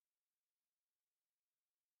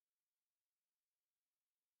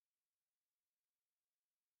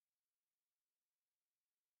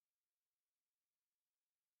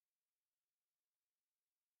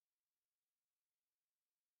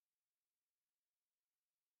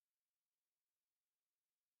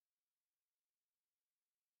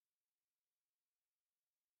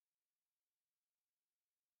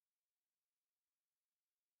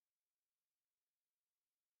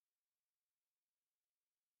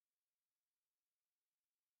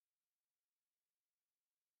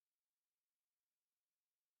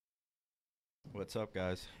What's up,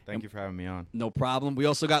 guys? Thank you for having me on. No problem. We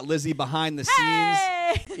also got Lizzie behind the scenes.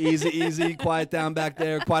 Easy, quiet down back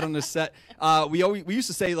there, quiet on the set. We used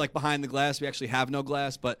to say like behind the glass. We actually have no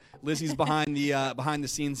glass, but Lizzie's behind the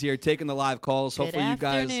scenes here, taking the live calls. Hopefully you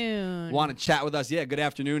guys want to chat with us. Yeah, good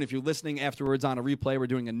afternoon. If you're listening afterwards on a replay, we're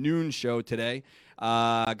doing a noon show today.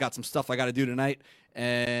 Got some stuff I got to do tonight,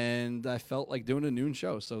 and I felt like doing a noon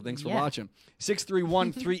show, so thanks for watching.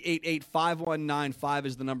 631-388-5195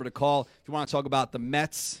 is the number to call. If you want to talk about the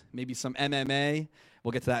Mets, maybe some MMA,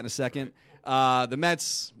 we'll get to that in a second. The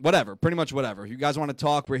Mets, whatever, pretty much whatever. If you guys want to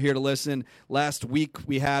talk, we're here to listen. Last week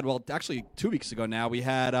we had, well, actually 2 weeks ago now, we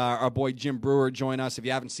had our boy Jim Brewer join us. If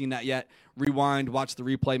you haven't seen that yet, rewind, watch the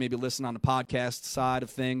replay, maybe listen on the podcast side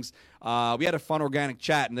of things. We had a fun organic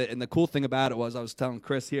chat, and the cool thing about it was, I was telling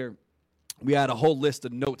Chris here, we had a whole list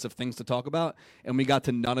of notes of things to talk about, and we got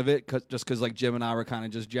to none of it just because like Jim and I were kind of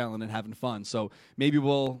just gelling and having fun. So maybe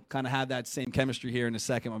we'll kind of have that same chemistry here in a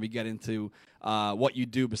second when we get into what you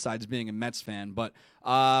do besides being a Mets fan. But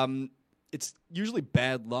it's usually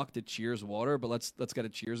bad luck to cheers water, but let's get a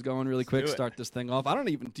cheers going really quick. Start this thing off.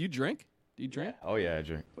 Do you drink? Do you drink? Oh yeah, I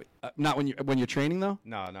drink. Wait, not when you're training though?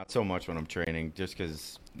 No, not so much when I'm training, just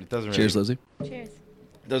because it doesn't. Cheers, Lizzie. Cheers.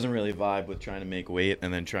 Doesn't really vibe with trying to make weight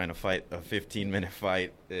and then trying to fight a 15-minute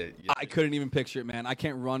fight. I couldn't even picture it, man. I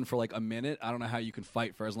can't run for like a minute. I don't know how you can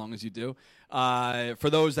fight for as long as you do. For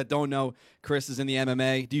those that don't know, Chris is in the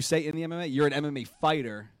MMA. Do you say in the MMA? You're an MMA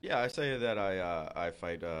fighter. Yeah, I say that I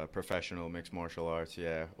fight professional mixed martial arts,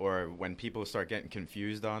 yeah. Or when people start getting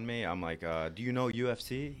confused on me, I'm like, do you know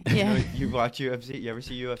UFC? Yeah. You watch UFC? You ever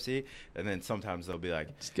see UFC? And then sometimes they'll be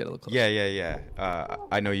like, just get a little closer. Yeah.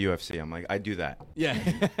 I know UFC. I'm like, I do that. Yeah.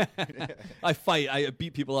 I fight. I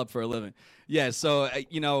beat people up for a living. Yeah, so,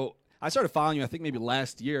 I started following you, I think maybe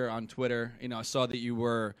last year on Twitter. I saw that you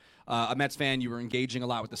were a Mets fan. You were engaging a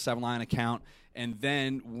lot with the 7line account. And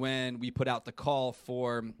then when we put out the call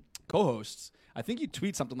for co-hosts, I think you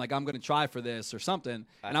tweet something like, I'm going to try for this or something.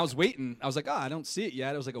 And I was waiting. I was like, I don't see it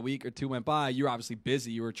yet. It was like a week or two went by. You were obviously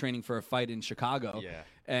busy. You were training for a fight in Chicago. Yeah.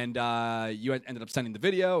 And you ended up sending the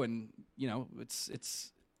video. And,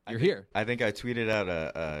 you're here. I think I tweeted out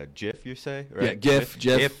a GIF, you say? Right? Yeah,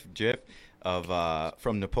 GIF. Of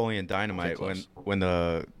from Napoleon Dynamite when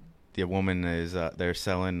the woman is they're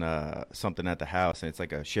selling something at the house, and it's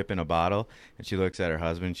like a ship in a bottle, and she looks at her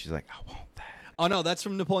husband, she's like, I want that. Oh no, that's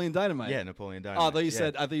from Napoleon Dynamite. Yeah, Napoleon Dynamite. Oh, I thought you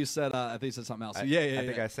said something else. I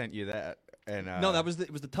think I sent you that. And no, it was the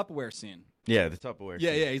Tupperware scene. Yeah, the Tupperware.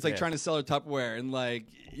 Yeah. He's like trying to sell her Tupperware, and like,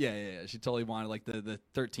 yeah. She totally wanted like the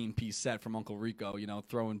 13-piece set from Uncle Rico,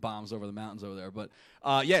 throwing bombs over the mountains over there. But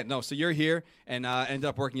so you're here, and ended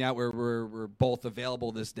up working out. We're both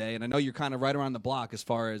available this day, and I know you're kind of right around the block as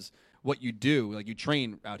far as what you do. Like you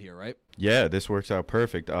train out here, right? Yeah, this works out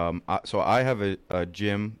perfect. So I have a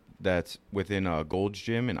gym that's within Gold's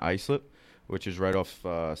Gym in Islip, which is right off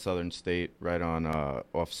Southern State, right on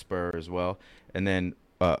off Spur as well. And then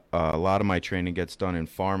a lot of my training gets done in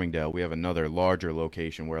Farmingdale. We have another larger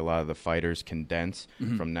location where a lot of the fighters condense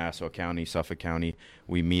from Nassau County, Suffolk County.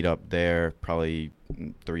 We meet up there probably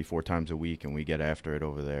 3-4 times a week, and we get after it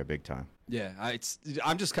over there big time. Yeah,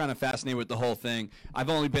 I'm just kind of fascinated with the whole thing. I've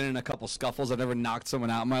only been in a couple scuffles. I've never knocked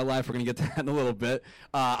someone out in my life. We're going to get to that in a little bit.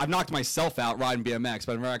 I've knocked myself out riding BMX,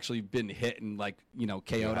 but I've never actually been hit and,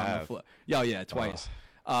 KO'd on the floor. Yeah, twice.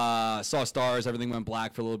 Saw stars. Everything went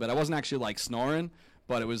black for a little bit. I wasn't actually, snoring,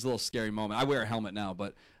 but it was a little scary moment. I wear a helmet now,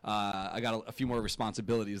 but I got a few more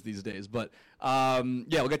responsibilities these days. But,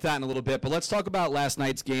 we'll get to that in a little bit. But let's talk about last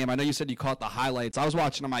night's game. I know you said you caught the highlights. I was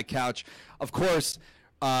watching on my couch. Of course,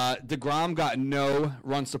 DeGrom got no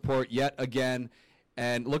run support yet again.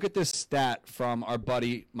 And look at this stat from our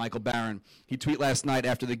buddy Michael Barron. He tweeted last night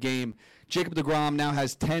after the game, Jacob DeGrom now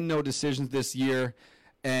has 10 no decisions this year,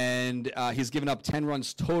 and he's given up 10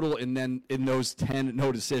 runs total in those 10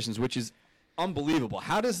 no decisions, which is unbelievable.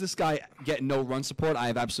 How does this guy get no run support? I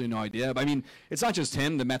have absolutely no idea. But, it's not just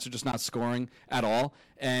him. The Mets are just not scoring at all.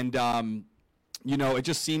 And it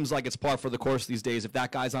just seems like it's par for the course these days. If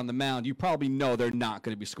that guy's on the mound, you probably know they're not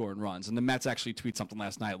going to be scoring runs. And the Mets actually tweet something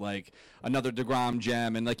last night like another DeGrom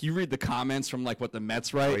gem. And you read the comments from what the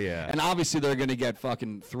Mets write. Oh, yeah. And obviously they're going to get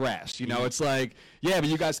fucking thrashed. It's like, yeah, but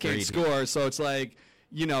you guys can't score. So it's like,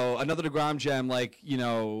 another DeGrom gem,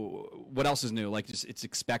 what else is new? It's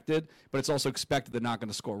expected, but it's also expected they're not going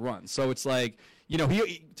to score runs. So it's like, he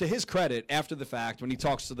to his credit, after the fact, when he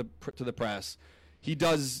talks to the press, he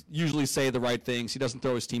does usually say the right things. He doesn't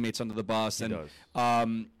throw his teammates under the bus. He does.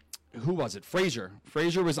 who was it? Frazier.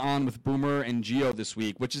 Frazier was on with Boomer and Gio this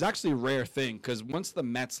week, which is actually a rare thing because once the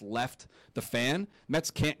Mets left the fan,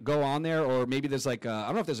 Mets can't go on there, or maybe there's like I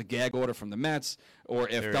don't know if there's a gag order from the Mets, or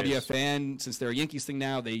if There WFAN, since they're a Yankees thing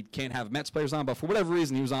now, they can't have Mets players on. But for whatever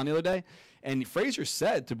reason, he was on the other day, and Frazier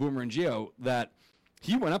said to Boomer and Gio that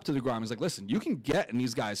he went up to DeGrom. He's like, listen, you can get in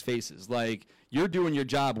these guys' faces. Like, you're doing your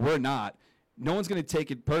job, we're not. No one's going to take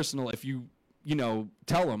it personal if you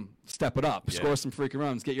tell them, step it up, score some freaking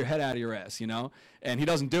runs, get your head out of your ass, And he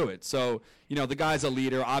doesn't do it. So, the guy's a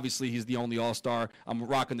leader. Obviously, he's the only all-star. I'm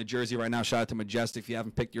rocking the jersey right now. Shout out to Majestic. If you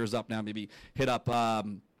haven't picked yours up now, maybe hit up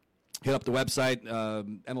the website,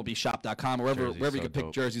 MLBshop.com, or wherever you can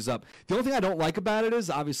pick jerseys up. The only thing I don't like about it is,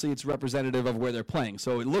 obviously, it's representative of where they're playing.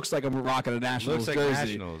 So it looks like I'm rocking a Nationals looks like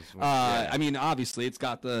jersey. Nationals. I mean, obviously, it's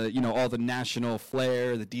got the, all the national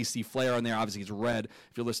flair, the DC flair on there. Obviously, it's red.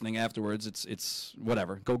 If you're listening afterwards, it's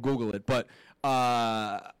whatever. Go Google it. But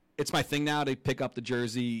it's my thing now to pick up the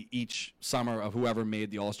jersey each summer of whoever made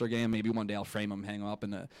the All-Star game. Maybe one day I'll frame them, hang them up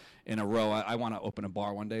in a row. I want to open a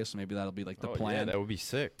bar one day, so maybe that'll be like the plan. Yeah, that would be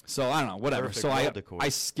sick. So I don't know, whatever. Perfect So decor. I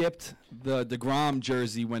skipped the DeGrom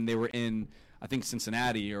jersey when they were in, I think,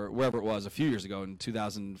 Cincinnati or wherever it was a few years ago in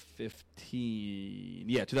 2015.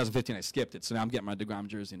 Yeah, 2015 I skipped it. So now I'm getting my DeGrom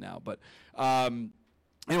jersey now. But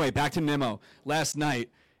anyway, back to Nimmo. Last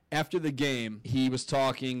night after the game, he was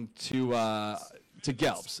talking to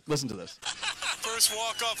Gelbs. Listen to this. First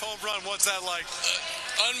walk-off home run, what's that like?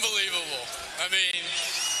 Unbelievable. I mean,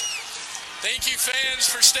 thank you fans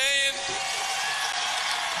for staying.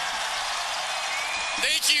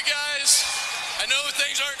 Thank you guys. I know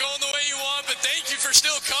things aren't going the way you want, but thank you for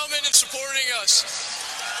still coming and supporting us.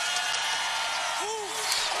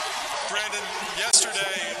 Brandon,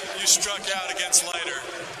 yesterday you struck out against Leiter.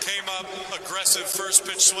 Came up aggressive, first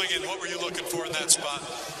pitch swinging. What were you looking for in that spot?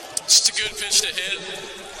 Just a good pitch to hit.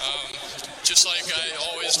 Just like I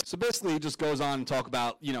always. So basically, he just goes on and talk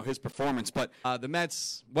about, his performance. But the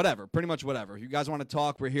Mets, pretty much whatever. If you guys want to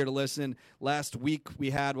talk, we're here to listen. Last week we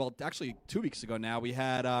had, actually 2 weeks ago now, we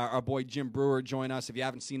had our boy Jim Brewer join us. If you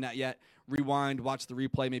haven't seen that yet, rewind, watch the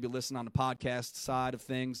replay, maybe listen on the podcast side of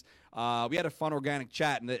things. We had a fun, organic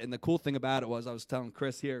chat, and the cool thing about it was, I was telling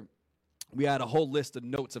Chris here, we had a whole list of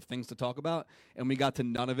notes of things to talk about, and we got to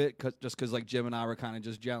none of it just because like Jim and I were kind of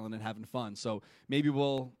just gelling and having fun. So maybe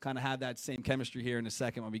we'll kind of have that same chemistry here in a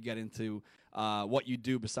second when we get into what you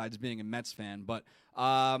do besides being a Mets fan. But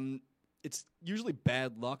it's usually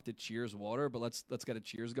bad luck to cheers water, but let's get a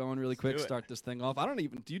cheers going really quick. Start this thing off.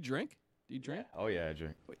 Do you drink? Do you drink? Oh yeah, I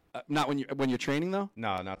drink. Not when you're training though.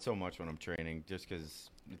 No, not so much when I'm training, just because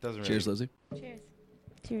it doesn't. Cheers, really, Lizzie. Cheers.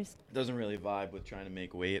 Cheers. It doesn't really vibe with trying to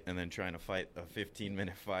make weight and then trying to fight a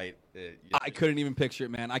 15-minute fight. I couldn't even picture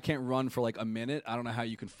it, man. I can't run for like a minute. I don't know how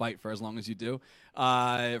you can fight for as long as you do.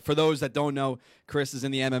 For those that don't know, Chris is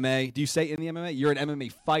in the MMA. Do you say in the MMA? You're an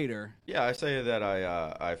MMA fighter. Yeah, I say that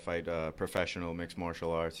I fight professional mixed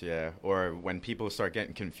martial arts, yeah. Or when people start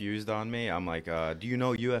getting confused on me, I'm like, do you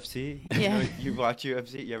know UFC? Yeah. You watch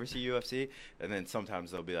UFC? You ever see UFC? And then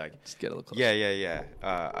sometimes they'll be like, Just get a little closer. yeah.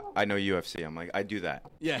 I know UFC. I'm like, I do that.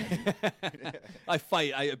 Yeah. I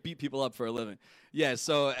fight. I beat people up for a living. Yeah,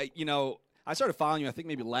 so, I started following you, I think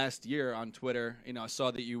maybe last year on Twitter. I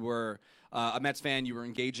saw that you were a Mets fan. You were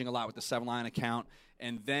engaging a lot with the 7line account.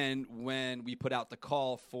 And then when we put out the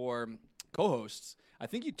call for co-hosts, I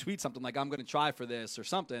think you tweet something like, I'm going to try for this or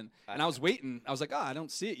something. And I was waiting. I was like, I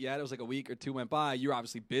don't see it yet. It was like a week or two went by. You were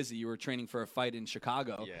obviously busy. You were training for a fight in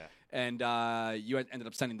Chicago. Yeah. And you ended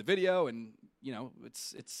up sending the video, and,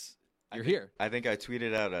 you're here. I think I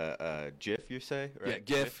tweeted out a GIF, you say? Right?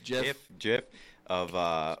 Yeah, GIF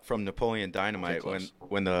of from Napoleon Dynamite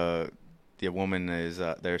when the woman is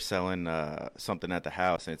they're selling something at the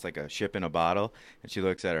house, and it's like a ship in a bottle, and she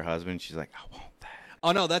looks at her husband, she's like, I want that.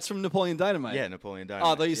 Oh no, that's from Napoleon Dynamite. Yeah, Napoleon Dynamite.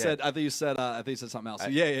 Oh, I thought you said something else.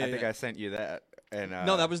 I think I sent you that. And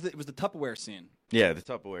no, it was the Tupperware scene. Yeah, the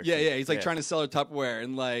Tupperware. Yeah. He's like trying to sell her Tupperware,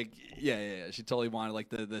 and like, yeah. She totally wanted like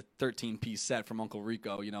the 13-piece set from Uncle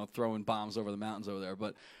Rico, throwing bombs over the mountains over there.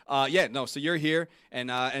 But so you're here,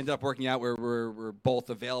 and ended up working out. We're both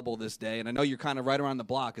available this day, and I know you're kind of right around the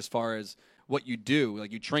block as far as what you do.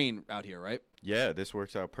 Like you train out here, right? Yeah, this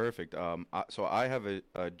works out perfect. So I have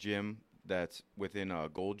a gym that's within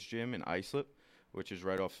Gold's Gym in Islip, which is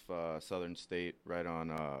right off Southern State, right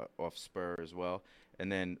on off Spur as well.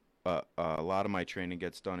 And then a lot of my training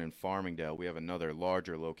gets done in Farmingdale. We have another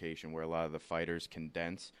larger location where a lot of the fighters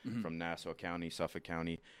condense from Nassau County, Suffolk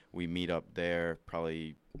County. We meet up there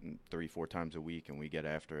probably 3-4 times a week, and we get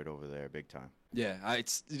after it over there big time. Yeah,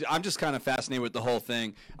 I'm just kind of fascinated with the whole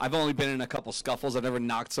thing. I've only been in a couple scuffles. I've never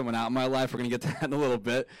knocked someone out in my life. We're going to get to that in a little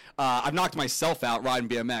bit. I've knocked myself out riding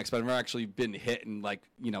BMX, but I've never actually been hit and, like,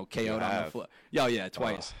 KO'd on the floor. Yeah,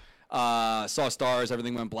 twice. Saw stars.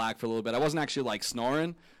 Everything went black for a little bit. I wasn't actually, like,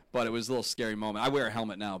 snoring, but it was a little scary moment. I wear a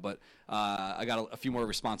helmet now, but I got a few more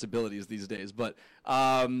responsibilities these days. But,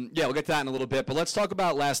 we'll get to that in a little bit. But let's talk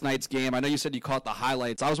about last night's game. I know you said you caught the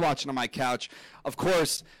highlights. I was watching on my couch. Of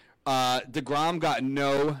course, DeGrom got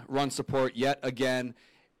no run support yet again.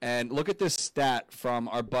 And look at this stat from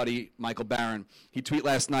our buddy Michael Barron. He tweeted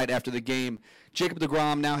last night after the game, Jacob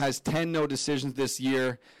DeGrom now has 10 no decisions this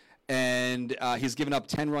year, and he's given up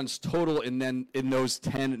 10 runs total in those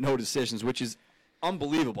 10 no decisions, which is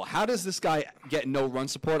unbelievable. How does this guy get no run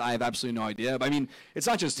support? I have absolutely no idea. But, I mean, it's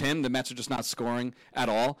not just him. The Mets are just not scoring at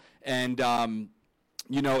all. And,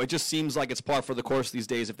 it just seems like it's par for the course these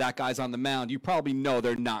days. If that guy's on the mound, you probably know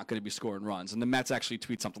they're not going to be scoring runs. And the Mets actually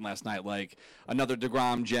tweet something last night like another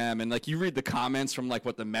DeGrom gem. And, like, you read the comments from, like,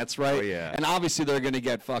 what the Mets write. Oh, yeah. And obviously they're going to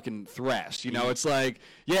get fucking thrashed. It's like,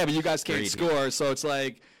 yeah, but you guys can't score. So it's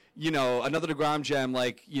like, another DeGrom gem,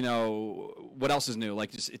 like, what else is new?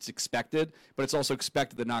 Like, just it's expected, but it's also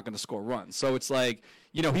expected they're not going to score runs. So it's like,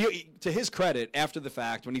 he, to his credit, after the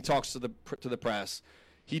fact, when he talks to the press,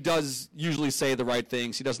 he does usually say the right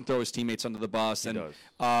things. He doesn't throw his teammates under the bus. He does.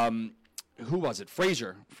 Who was it?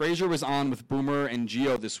 Frazier. Frazier was on with Boomer and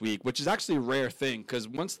Gio this week, which is actually a rare thing because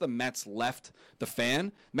once the Mets left the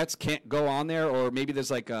fan, Mets can't go on there, or maybe there's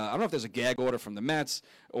like I don't know if there's a gag order from the Mets,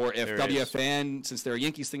 or if WFAN, since they're a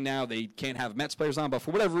Yankees thing now, they can't have Mets players on. But for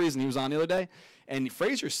whatever reason, he was on the other day, and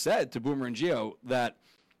Frazier said to Boomer and Gio that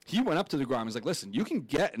he went up to DeGrom. He's like, listen, you can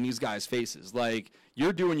get in these guys' faces. Like,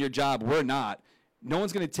 you're doing your job. We're not. No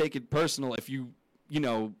one's going to take it personal if you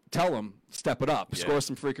tell them, step it up, score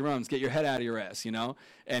some freaking runs, get your head out of your ass,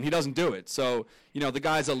 And he doesn't do it. So, the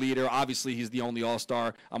guy's a leader. Obviously, he's the only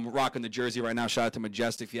all-star. I'm rocking the jersey right now. Shout out to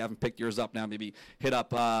Majestic. If you haven't picked yours up now, maybe hit up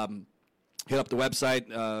the website,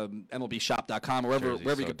 MLBshop.com,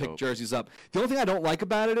 wherever you can pick jerseys up. The only thing I don't like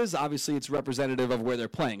about it is, obviously, it's representative of where they're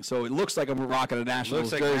playing. So it looks like I'm rocking a Nationals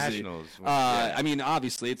jersey. Nationals. I mean,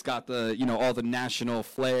 obviously, it's got the, all the national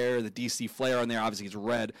flair, the DC flair on there. Obviously, it's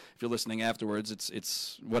red. If you're listening afterwards,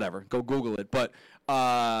 it's whatever. Go Google it. But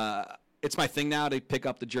it's my thing now to pick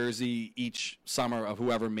up the jersey each summer of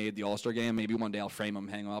whoever made the All-Star game. Maybe one day I'll frame them,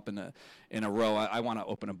 hang them up in a row. I want to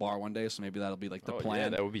open a bar one day, so maybe that'll be like the plan. Yeah,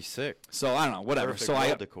 that would be sick. So I don't know, whatever. Perfect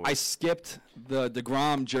So decor. I skipped the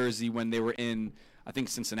DeGrom jersey when they were in, I think,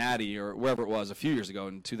 Cincinnati or wherever it was a few years ago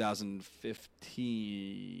in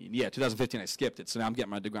 2015. Yeah, 2015 I skipped it. So now I'm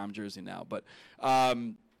getting my DeGrom jersey now. But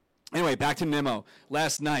anyway, back to Nimmo.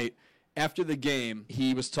 Last night, after the game,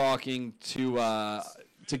 he was talking to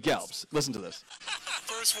Gelbs. Listen to this.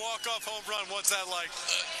 First walk-off home run, what's that like?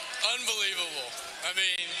 Unbelievable. I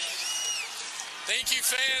mean, thank you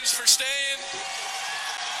fans for staying.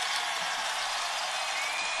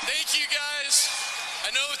 Thank you guys.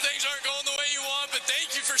 I know things aren't going the way you want, but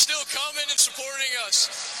thank you for still coming and supporting us.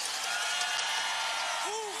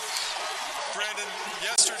 Brandon,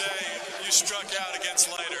 yesterday you struck out against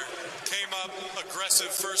Leiter. Came up aggressive,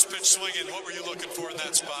 first pitch swinging. What were you looking for in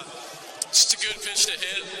that spot? Just a good pitch to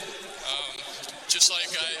hit, just like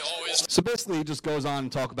I always. So basically, he just goes on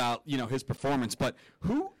and talk about his performance. But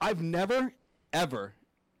I've never, ever,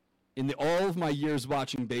 in all of my years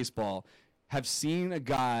watching baseball, have seen a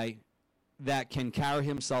guy that can carry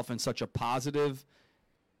himself in such a positive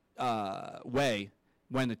way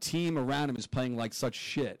when the team around him is playing like such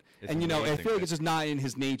shit. It's and, I amazing, feel like it's just not in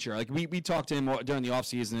his nature. Like, we talked to him during the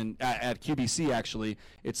offseason at QBC, actually.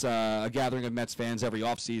 It's a gathering of Mets fans every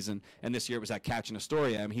offseason, and this year it was at Catch in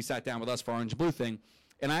Astoria. I mean, he sat down with us for Orange Blue thing,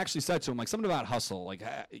 and I actually said to him, like, something about hustle. Like,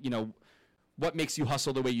 what makes you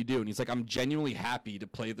hustle the way you do? And he's like, I'm genuinely happy to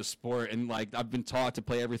play the sport, and, like, I've been taught to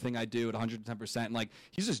play everything I do at 110%. And, like,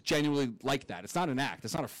 he's just genuinely like that. It's not an act.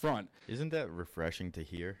 It's not a front. Isn't that refreshing to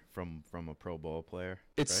hear from a pro ball player?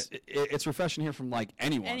 It's right? It's refreshing to hear from, like,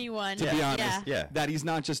 anyone. To be honest. Yeah. That he's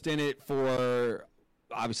not just in it for,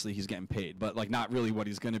 obviously he's getting paid, but, like, not really what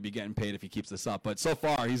he's going to be getting paid if he keeps this up. But so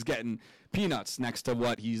far he's getting peanuts next to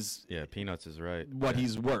what he's. Yeah, peanuts is right. What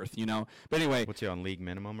he's worth, But anyway. What's he on league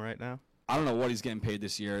minimum right now? I don't know what he's getting paid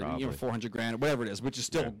this year, Probably. $400,000, whatever it is, which is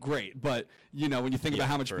still great. But, when you think about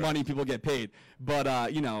how much money people get paid. But,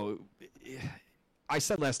 I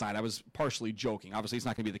said last night I was partially joking. Obviously, he's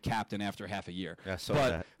not going to be the captain after half a year. Yeah, I saw but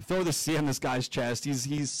that. throw the C on this guy's chest.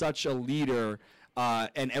 He's such a leader.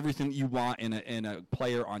 And everything that you want in a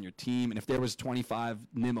player on your team. And if there was 25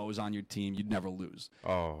 Nimos on your team, you'd never lose.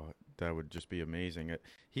 Oh, that would just be amazing.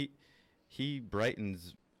 He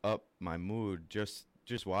brightens up my mood just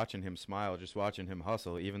watching him smile, just watching him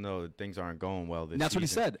hustle, even though things aren't going well this And that's season.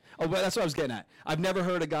 what he said. Oh, but that's what I was getting at. I've never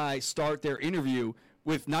heard a guy start their interview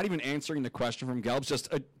with not even answering the question from Gelbs, just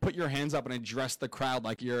put your hands up and address the crowd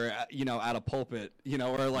like you're, at a pulpit,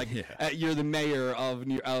 or like you're the mayor of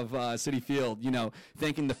Citi Field,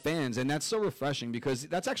 thanking the fans. And that's so refreshing because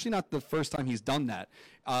that's actually not the first time he's done that.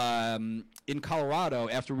 In Colorado,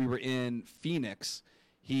 after we were in Phoenix,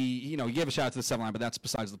 he gave a shout out to the 7 line, but that's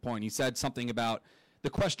besides the point. He said something about, the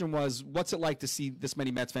question was, what's it like to see this many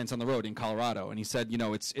Mets fans on the road in Colorado? And he said,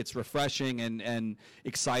 it's refreshing and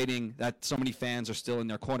exciting that so many fans are still in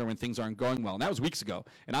their corner when things aren't going well. And that was weeks ago.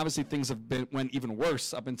 And obviously things went even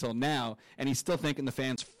worse up until now. And he's still thinking the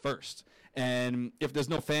fans first. And if there's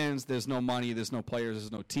no fans, there's no money, there's no players,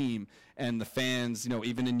 there's no team. And the fans,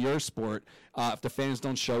 even in your sport, if the fans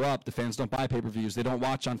don't show up, the fans don't buy pay-per-views, they don't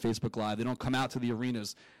watch on Facebook Live, they don't come out to the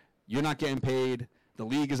arenas, you're not getting paid. The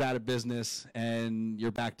league is out of business, and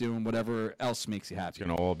you're back doing whatever else makes you happy. It's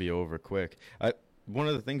going to all be over quick. One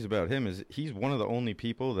of the things about him is he's one of the only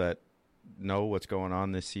people that know what's going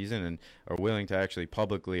on this season and are willing to actually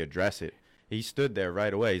publicly address it. He stood there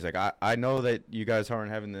right away. He's like, I know that you guys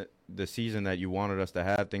aren't having the season that you wanted us to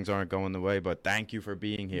have. Things aren't going the way, but thank you for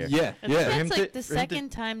being here. Yeah, I think that's like the second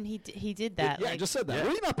time he did that. Yeah, I just said that.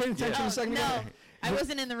 Were you not paying attention a second ago? No, I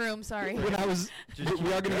wasn't in the room. Sorry. We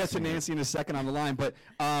are going to get to Nancy in a second on the line, but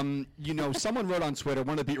someone wrote on Twitter,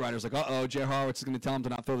 one of the beat writers, like, Jay Horowitz is going to tell him to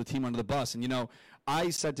not throw the team under the bus. And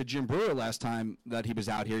I said to Jim Brewer last time that he was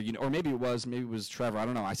out here, or maybe it was Trevor, I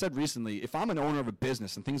don't know. I said recently, if I'm an owner of a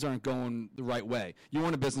business and things aren't going the right way, you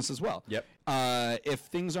own a business as well. Yep. If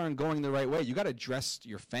things aren't going the right way, you got to address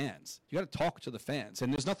your fans. You got to talk to the fans,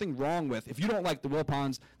 and there's nothing wrong with, if you don't like the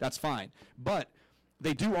Wilpons, that's fine, but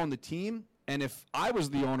they do own the team. And if I was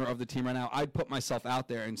the owner of the team right now, I'd put myself out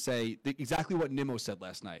there and say exactly what Nimmo said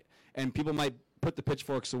last night. And people might put the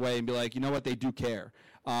pitchforks away and be like, you know what, they do care.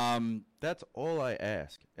 That's all I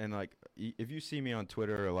ask. And, if you see me on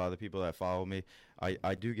Twitter, a lot of the people that follow me,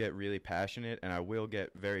 I do get really passionate, and I will get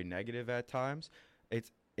very negative at times.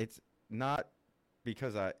 It's not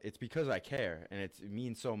because I care, and it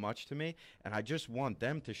means so much to me, and I just want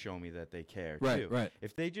them to show me that they care too. Right.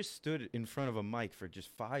 If they just stood in front of a mic for just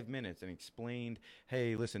 5 minutes and explained,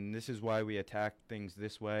 hey, listen, this is why we attack things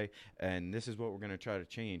this way, and this is what we're going to try to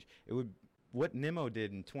change, what Nimmo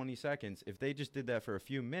did in 20 seconds, if they just did that for a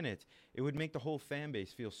few minutes, it would make the whole fan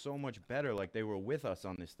base feel so much better, like they were with us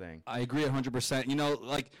on this thing. I agree 100%.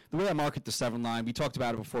 Like the way I market the 7 line, we talked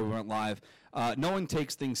about it before we went live. No one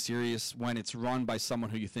takes things serious when it's run by someone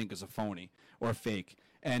who you think is a phony or a fake.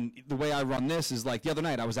 And the way I run this is like the other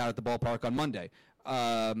night, I was out at the ballpark on Monday.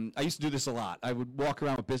 I used to do this a lot. I would walk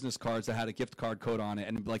around with business cards that had a gift card code on it,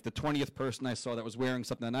 and like the 20th person I saw that was wearing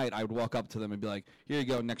something that night, I would walk up to them and be like, here you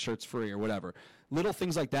go, next shirt's free or whatever. Little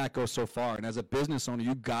things like that go so far, and as a business owner,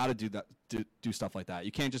 you got to do that, do stuff like that.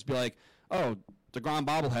 You can't just be like, oh, DeGrom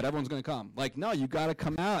bobblehead, everyone's going to come. Like, no, you got to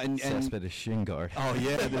come out and Cespedes shin guard. Oh,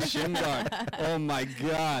 yeah, the shin guard. Oh, my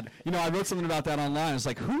God. I wrote something about that online. It's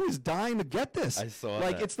like, who is dying to get this? I saw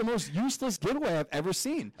that. that. It's the most useless giveaway I've ever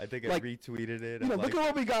seen. I think I retweeted it. Look at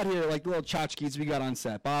what we got here, like little tchotchkes we got on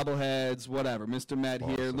set, bobbleheads, whatever, Mr. Med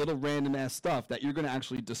here, little random-ass stuff that you're going to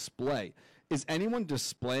actually display. Is anyone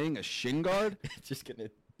displaying a shin guard? Just going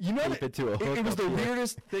to... It was the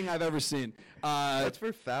weirdest thing I've ever seen. That's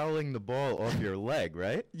for fouling the ball off your leg,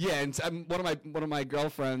 right? Yeah, and one of my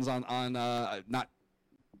girlfriends on not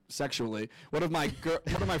sexually. One of my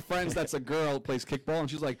friends that's a girl plays kickball, and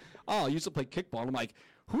she's like, "Oh, I used to play kickball." And I'm like,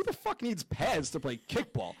 "Who the fuck needs pads to play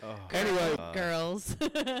kickball?" Anyway, girls.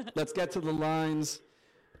 Let's get to the lines.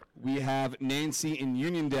 We have Nancy in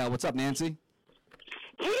Uniondale. What's up, Nancy?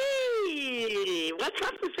 Hey, what's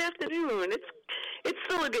up this afternoon? It's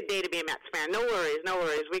still a good day to be a Mets fan. No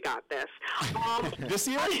worries. We got this. This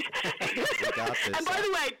year? We got this. And by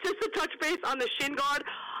the way, just to touch base on the shin guard,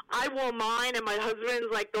 I wore mine and my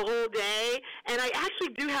husband's like the whole day, and I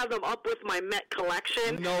actually do have them up with my Met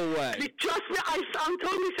collection. No way. I'm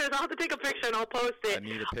totally serious. I'll have to take a picture and I'll post it. I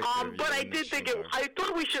need a picture of you but I in did the think shin guard. I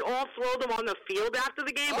thought we should all throw them on the field after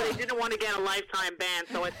the game, but I didn't want to get a lifetime ban,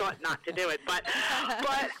 so I thought not to do it. But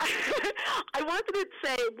I wanted to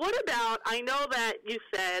say, what about? I know that you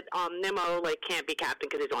said Nimmo can't be captain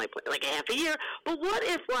because he's only played like a half a year, but what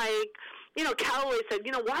if Callaway said,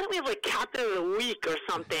 why don't we have like Captain of the Week or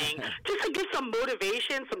something, just to give some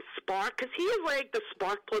motivation, some spark, because he is like the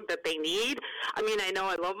spark plug that they need. I mean, I know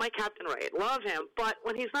I love my Captain Ray, love him, but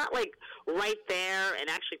when he's not like right there and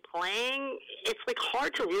actually playing, it's like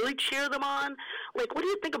hard to really cheer them on. Like, what do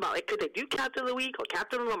you think about? Like, could they do Captain of the Week or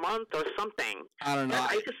Captain of the Month or something? I don't know.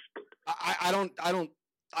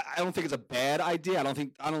 I don't think it's a bad idea.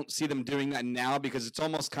 I don't see them doing that now, because it's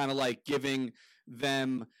almost kind of like giving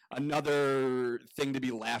them another thing to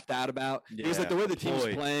be laughed at about. Yeah, because like the way the team's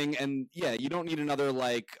playing, and you don't need another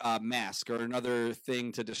like mask or another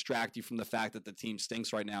thing to distract you from the fact that the team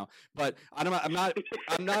stinks right now. But I'm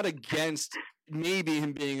not against maybe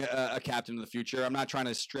him being a captain in the future. I'm not trying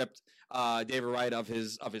to strip David Wright of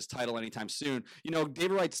his title anytime soon.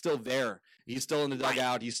 David Wright's still there. He's still in the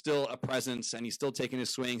dugout. He's still a presence, and he's still taking his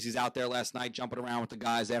swings. He's out there last night jumping around with the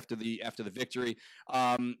guys after the victory.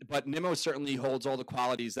 But Nimmo certainly holds all the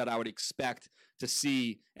qualities that I would expect to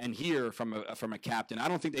see and hear from a captain. I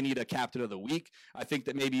don't think they need a captain of the week. I think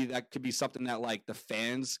that maybe that could be something that like the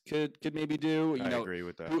fans could maybe do. I agree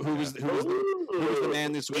with that. Who was the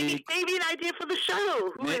man this week? Maybe an idea for the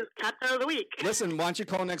show. Who is Captain of the Week? Listen, why don't you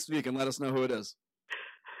call next week and let us know who it is?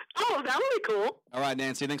 Oh, that would be cool. All right,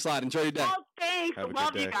 Nancy. Thanks a lot. Enjoy your day. Oh, thanks.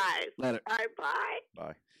 Love you guys. Later. All right, bye.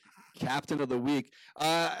 Bye. Captain of the week.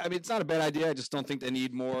 I mean, it's not a bad idea. I just don't think they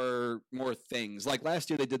need more things. Like last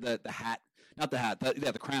year, they did the hat, not the hat,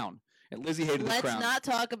 the crown. And Lizzie hated the crown. Let's not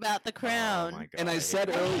talk about the crown. Oh my God, and I said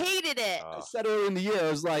I hated it. I said earlier in the year, I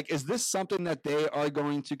was like, is this something that they are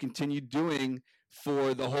going to continue doing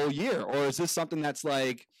for the whole year? Or is this something that's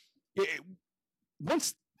like,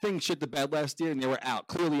 once things shit the bed last year and they were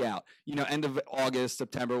clearly out, end of August,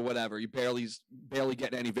 September, whatever, you barely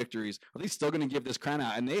getting any victories, are they still going to give this crown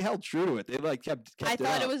out? And they held true to it. They like kept I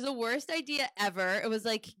thought up. It was the worst idea ever. It was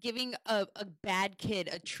like giving a bad kid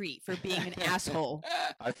a treat for being an asshole.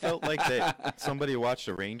 I felt like somebody watched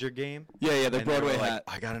a Ranger game. Yeah, the Broadway hat.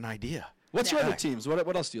 I got an idea. What's your other teams?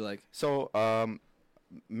 What else do you like? So,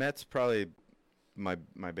 Mets probably my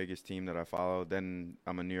biggest team that I follow. Then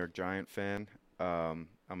I'm a New York Giant fan.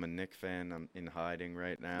 I'm a Knicks fan. I'm in hiding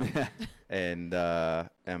right now, and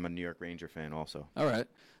I'm a New York Ranger fan also. All right.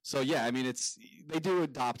 So yeah, I mean, they do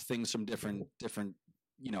adopt things from different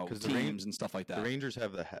teams and stuff like that. The Rangers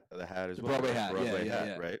have the hat as the well. Broadway hat,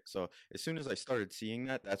 hat, right? So as soon as I started seeing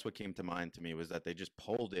that, that's what came to mind to me, was that they just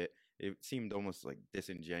pulled it. It seemed almost like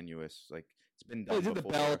disingenuous, like it's been done before. They did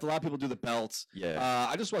the belt. A lot of people do the belts. Yeah.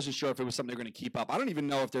 I just wasn't sure if it was something they're going to keep up. I don't even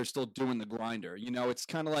know if they're still doing the grinder. It's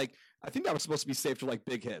kind of like, I think that was supposed to be saved for like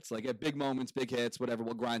big hits, like at big moments, big hits, whatever.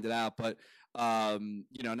 We'll grind it out. But now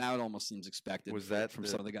it almost seems expected. Was that from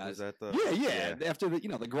some of the guys? Was that the yeah. After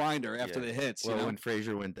the grinder, after the hits. Well, when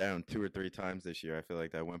Frazier went down 2 or 3 times this year, I feel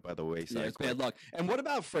like that went by the wayside. Yeah, it's bad luck. And what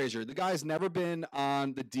about Frazier? The guy's never been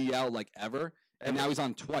on the DL like ever, and now he's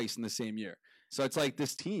on twice in the same year. So it's like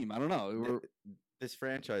this team. I don't know. This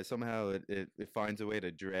franchise somehow it finds a way to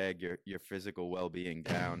drag your physical well-being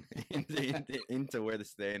down into where the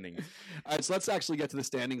standings. All right, so let's actually get to the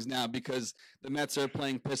standings now, because the Mets are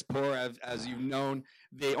playing piss poor, as you've known.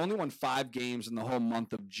 They only won 5 games in the whole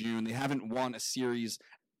month of June. They haven't won a series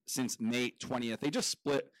since May 20th. They just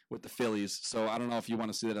split with the Phillies, so I don't know if you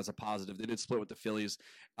want to see that as a positive. They did split with the Phillies.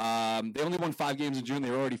 They only won 5 games in June. They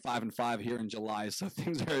were already 5-5 here in July, so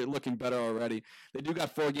things are looking better already. They do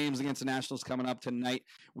got 4 games against the Nationals coming up tonight.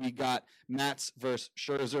 We got Mats versus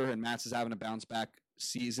Scherzer, and Mats is having a bounce-back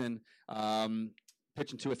season.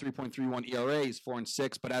 Pitching to a 3.31 ERA. He's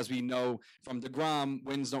 4-6, but as we know from DeGrom,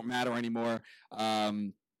 wins don't matter anymore.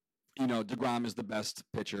 DeGrom is the best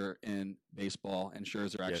pitcher in baseball, and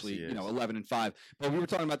Scherzer actually, 11-5. But we were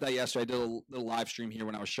talking about that yesterday. I did a little live stream here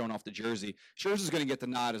when I was showing off the jersey. Scherzer's going to get the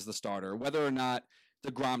nod as the starter, whether or not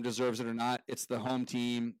DeGrom deserves it or not. It's the home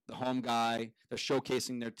team, the home guy. They're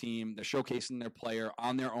showcasing their team. They're showcasing their player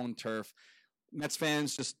on their own turf. Mets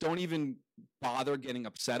fans just don't even bother getting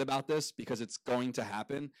upset about this, because it's going to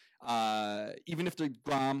happen. Even if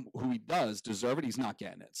DeGrom, who he does deserve it, he's not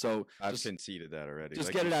getting it. So I've conceded that already.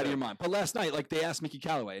 Just get it out of your mind. But last night, they asked Mickey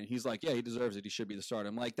Callaway, and he's like, yeah, he deserves it. He should be the starter.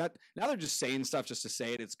 I'm like, that. Now they're just saying stuff just to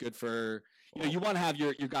say it. It's good for, you want to have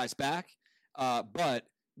your guys back. But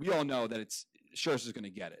we all know that Scherzer's going to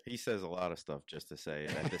get it. He says a lot of stuff just to say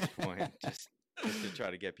it at this point. just to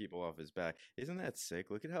try to get people off his back. Isn't that sick?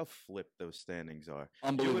 Look at how flipped those standings are.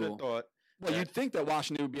 Unbelievable. You would have thought Well, you'd think that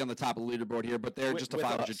Washington would be on the top of the leaderboard here, but they're just a with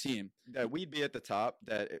 500 us, team. that we'd be at the top,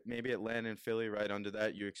 maybe Atlanta and Philly right under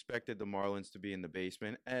that. You expected the Marlins to be in the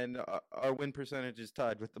basement, and our win percentage is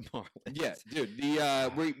tied with the Marlins. Yeah, dude.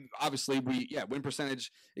 Win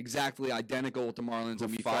percentage exactly identical with the Marlins,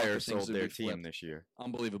 and we thought Fire that things sold would their be flipped. team this year.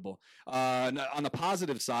 Unbelievable. On the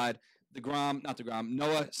positive side, Noah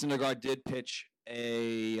Syndergaard did pitch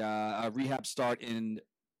a rehab start in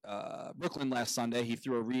Brooklyn last Sunday. He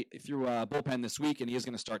threw a bullpen this week, and he is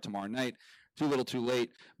going to start tomorrow night. Too little, too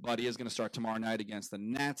late, but he is going to start tomorrow night against the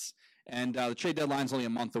Nats. And the trade deadline's only a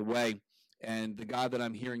month away. And the guy that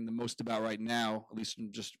I'm hearing the most about right now, at least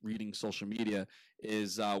from just reading social media,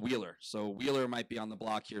 is Wheeler. So Wheeler might be on the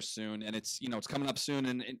block here soon, and it's coming up soon.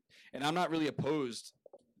 And I'm not really opposed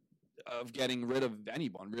of getting rid of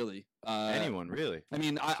anyone really. Anyone really? I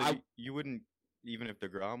mean, you wouldn't, even if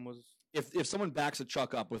DeGrom was. If someone backs a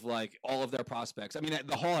truck up with like all of their prospects, I mean,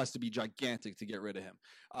 the haul has to be gigantic to get rid of him.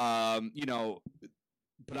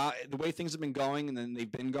 But the way things have been going, and then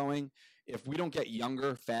they've been going, if we don't get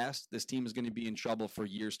younger fast, this team is going to be in trouble for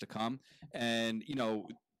years to come. And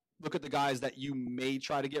look at the guys that you may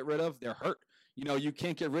try to get rid of; they're hurt. You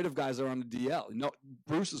can't get rid of guys that are on the DL. No,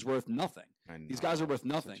 Bruce is worth nothing. These guys are worth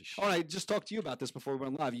nothing. Oh, and I just talked to you about this before we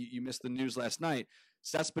went live. You missed the news last night.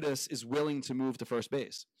 Cespedes is willing to move to first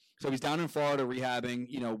base. So he's down in Florida rehabbing.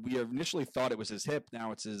 We initially thought it was his hip.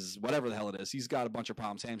 Now it's his whatever the hell it is. He's got a bunch of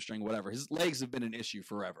problems, hamstring, whatever. His legs have been an issue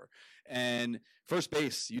forever. And first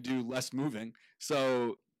base, you do less moving.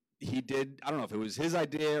 So he did, I don't know if it was his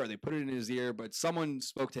idea or they put it in his ear, but someone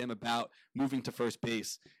spoke to him about moving to first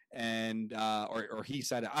base, and or he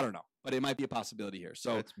said it. I don't know, but it might be a possibility here.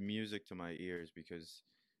 So it's music to my ears because,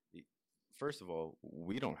 first of all,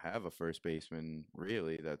 we don't have a first baseman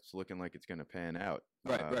really that's looking like it's going to pan out.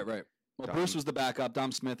 Right. Well, Bruce was the backup.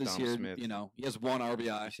 Dom Smith is here. He has one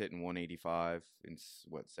RBI. He's hitting 185 in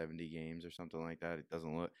 70 games or something like that. It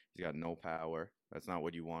doesn't look. He's got no power. That's not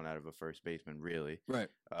what you want out of a first baseman, really. Right.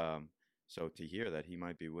 So to hear that he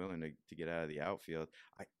might be willing to get out of the outfield,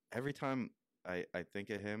 every time I think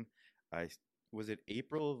of him, was it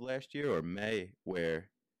April of last year or May where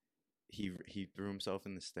he threw himself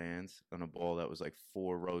in the stands on a ball that was like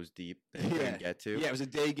 4 rows deep that he didn't get to. Yeah, it was a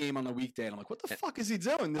day game on the weekday, and I'm like, what the fuck is he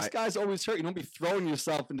doing? This guy's always hurt. You don't be throwing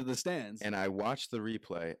yourself into the stands. And I watched the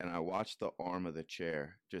replay, and I watched the arm of the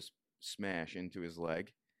chair just smash into his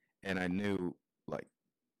leg, and I knew, like,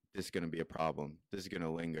 this is going to be a problem. This is going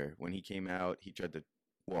to linger. When he came out, he tried to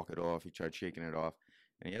walk it off. He tried shaking it off.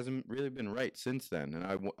 And he hasn't really been right since then.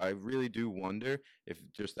 And I really do wonder if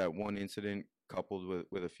just that one incident coupled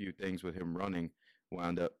with a few things with him running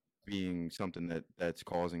wound up being something that's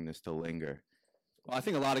causing this to linger. Well, I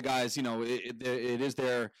think a lot of guys, it is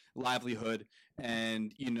their livelihood.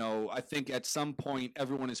 And, I think at some point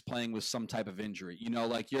everyone is playing with some type of injury.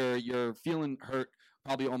 Like you're feeling hurt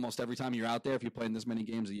probably almost every time you're out there if you're playing this many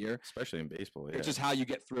games a year. Especially in baseball, yeah. It's just how you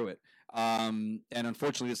get through it. And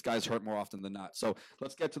unfortunately, this guy's hurt more often than not. So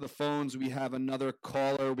let's get to the phones. We have another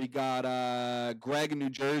caller. We got Greg in New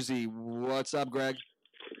Jersey. What's up, Greg?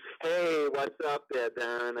 Hey, what's up there,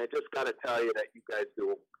 Darren? I just got to tell you that you guys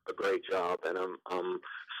do a great job, and I'm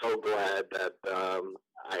so glad that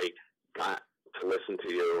I got to listen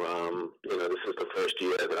to you. This is the first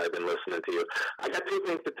year that I've been listening to you. I got 2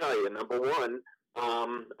 things to tell you. Number one,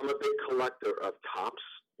 I'm a big collector of Topps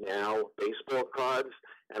Now baseball cards,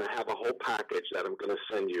 and I have a whole package that I'm going to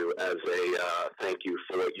send you as a thank you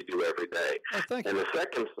for what you do every day. Oh, thank you. And the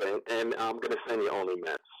second thing, and I'm going to send you only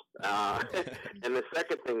Mets. And the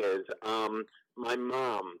second thing is, my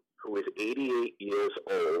mom, who is 88 years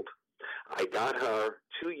old, I got her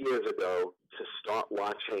 2 years ago to start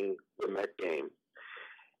watching the Met game.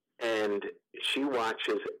 And she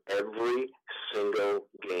watches every single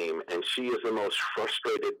game, and she is the most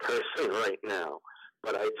frustrated person right now.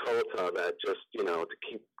 But I told her that just, to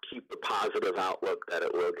keep the positive outlook that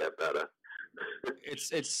it will get better.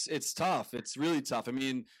 It's tough. It's really tough. I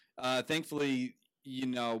mean, thankfully,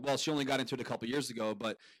 well, she only got into it a couple years ago,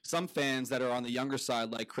 but some fans that are on the younger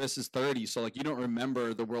side, like Chris is 30, so like you don't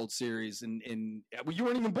remember the World Series well, you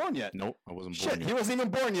weren't even born yet. Nope, I wasn't born yet. He wasn't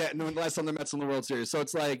even born yet the last time the Mets won the World Series. So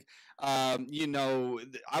it's like, I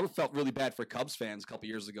felt really bad for Cubs fans a couple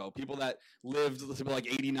years ago. People that lived to be like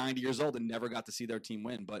 80, 90 years old and never got to see their team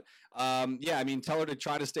win. But tell her to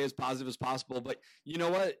try to stay as positive as possible. But you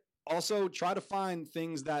know what? Also, try to find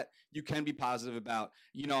things that you can be positive about.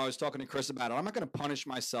 I was talking to Chris about it. I'm not going to punish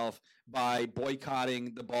myself by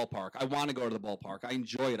boycotting the ballpark. I want to go to the ballpark. I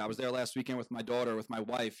enjoy it. I was there last weekend with my daughter, with my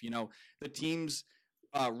wife. The team's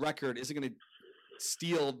record isn't going to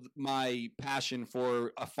steal my passion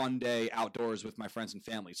for a fun day outdoors with my friends and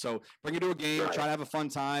family. So bring it to a game, try to have a fun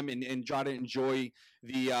time, and try to enjoy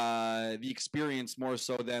the experience more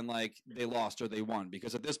so than like they lost or they won.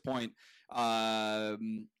 Because at this point,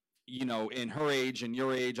 you know, in her age and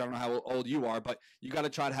your age, I don't know how old you are, but you got to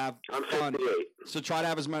try to have fun. So try to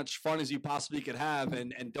have as much fun as you possibly could have,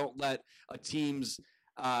 and don't let a team's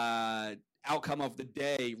outcome of the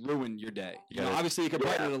day ruin your day. You know, obviously you can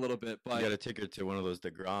brighten it a little bit, but you got a ticket to one of those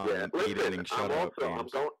DeGrom 8-inning shutout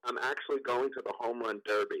games. I'm actually going to the Home Run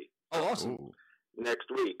Derby. Oh, awesome. Next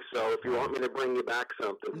week. So if you want me to bring you back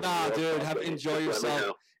something. Nah, dude, enjoy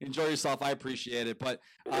yourself. Enjoy yourself. I appreciate it. But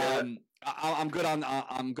I'm good on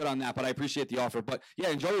that, but I appreciate the offer. But yeah,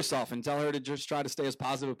 enjoy yourself and tell her to just try to stay as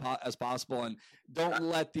positive as possible, and don't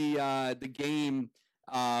let the game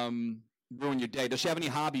ruin your day. Does she have any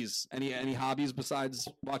hobbies? Any hobbies besides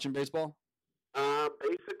watching baseball?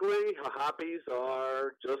 Basically, her hobbies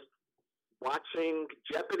are just watching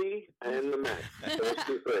Jeopardy and the Mets. Those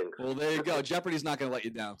two things. Well, there you go. Jeopardy's not going to let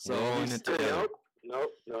you down. So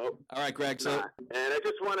Nope. All right, Greg. So, and I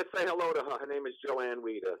just want to say hello to her. Her name is Joanne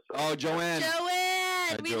Weeder. So. Oh, Joanne.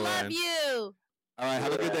 Joanne, we Joanne. love you. All right,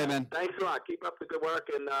 have a good day, man. Thanks a lot. Keep up the good work,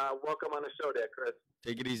 and welcome on the show there, Chris.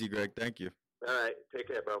 Take it easy, Greg. Thank you. All right. Take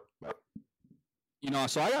care, bro. Bye. You know,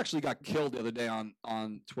 so I actually got killed the other day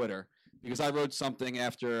on Twitter because I wrote something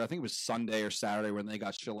after, I think it was Sunday or Saturday when they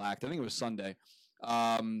got shellacked. I think it was Sunday.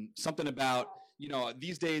 Something about, you know,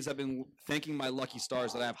 these days I've been thanking my lucky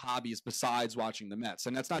stars that I have hobbies besides watching the Mets.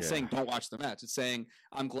 And that's not saying don't watch the Mets. It's saying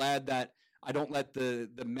I'm glad that I don't let the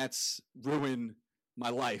Mets ruin my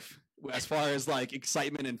life as far as like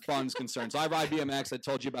excitement and fun is concerned. So I ride BMX. I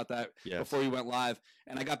told you about that before we went live.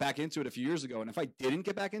 And I got back into it a few years ago. And if I didn't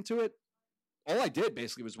get back into it, all I did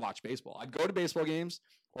basically was watch baseball. I'd go to baseball games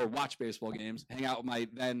or watch baseball games, hang out with my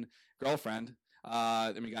then girlfriend.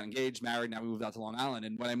 Then we got engaged, married. Now we moved out to Long Island.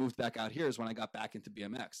 And when I moved back out here is when I got back into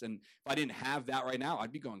BMX. And if I didn't have that right now,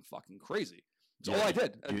 I'd be going fucking crazy. That's all I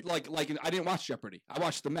did. Like I didn't watch Jeopardy. I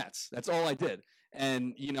watched the Mets. That's all I did.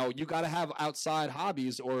 And, you know, you got to have outside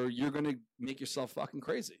hobbies or you're going to make yourself fucking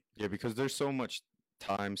crazy. Yeah, because there's so much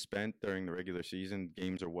time spent during the regular season.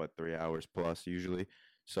 Games are 3 hours plus usually.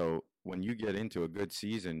 So when you get into a good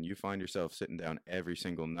season, you find yourself sitting down every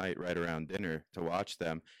single night right around dinner to watch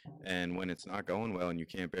them. And when it's not going well and you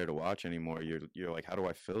can't bear to watch anymore, you're like, how do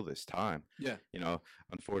I fill this time? Yeah. You know,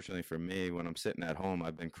 unfortunately for me, when I'm sitting at home,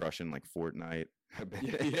 I've been crushing like Fortnite. I've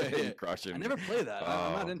been crushing. I never play that.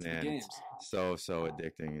 I'm not into the games. So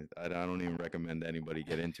addicting. I don't even recommend anybody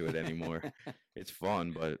get into it anymore. It's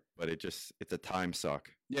fun, but it's a time suck.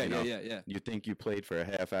 Yeah, you know? yeah. You think you played for a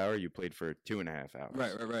half hour, you played for 2.5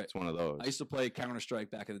 hours. Right. It's one of those. I used to play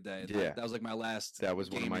Counter-Strike back in the day. Yeah. That was like my last. That was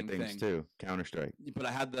one of my things too. Counter-Strike. But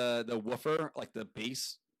I had the woofer, like the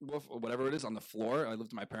bass woof or whatever it is, on the floor. I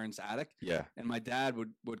lived in my parents' attic. Yeah. And my dad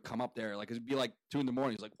would come up there, like it'd be like 2 a.m.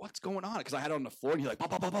 He's like, "What's going on?" Because I had it on the floor, and he's like, "Pop,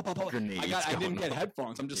 pop, pop, pop, pop." I didn't get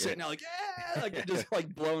headphones. I'm just sitting there like, yeah, like just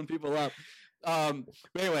like blowing people up. But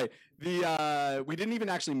anyway, we didn't even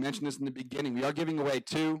actually mention this in the beginning. We are giving away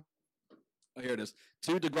two. Oh, here it is.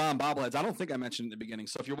 2 DeGrom bobbleheads. I don't think I mentioned it in the beginning.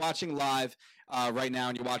 So if you're watching live right now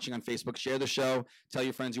and you're watching on Facebook, share the show. Tell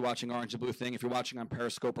your friends you're watching Orange and Blue Thing. If you're watching on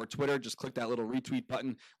Periscope or Twitter, just click that little retweet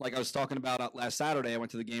button. Like I was talking about last Saturday, I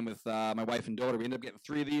went to the game with my wife and daughter. We ended up getting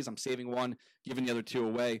 3 of these. I'm saving 1, giving the other 2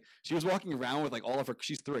 away. She was walking around with like all of her,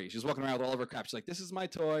 she's 3. She was walking around with all of her crap. She's like, this is my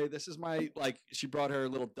toy. This is my, like, she brought her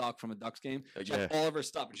little duck from a Ducks game. She had all of her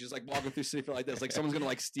stuff. And she's like walking through City like this. Like someone's going to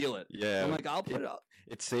like steal it. Yeah. I'm like, I'll put it up.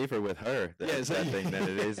 It's safer with her that thing than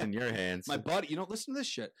it is in your hands. My buddy, you know, listen to this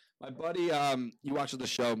shit. My buddy, you watch the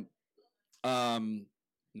show. Now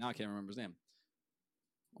I can't remember his name.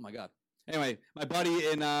 Oh my God. Anyway, my buddy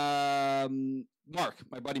in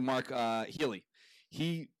Mark Healy.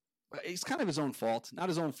 It's kind of his own fault. Not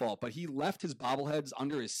his own fault, but he left his bobbleheads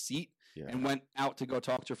under his seat and went out to go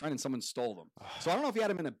talk to a friend, and someone stole them. So I don't know if he had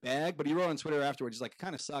them in a bag, but he wrote on Twitter afterwards, he's like, it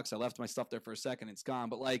kind of sucks. I left my stuff there for a second. It's gone.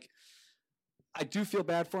 But like, I do feel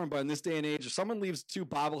bad for him, but in this day and age, if someone leaves 2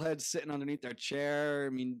 bobbleheads sitting underneath their chair, I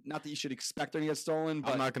mean, not that you should expect them to get stolen,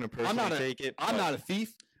 but I'm not going to personally take it. I'm not a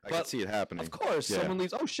thief. I can see it happening. Of course, someone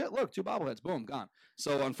leaves, oh shit, look, 2 bobbleheads, boom, gone.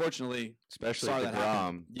 So unfortunately, especially sorry the that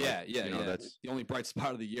happened. Yeah. That's the only bright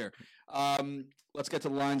spot of the year. Let's get to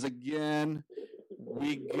the lines again.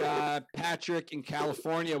 We got Patrick in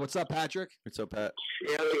California. What's up, Patrick? What's up, Pat?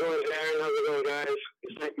 Yeah, how's it going, Darren? How's it going, guys?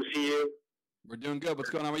 It's nice to see you. We're doing good. What's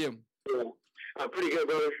going on with you? Pretty good,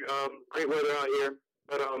 brother. Great weather out here.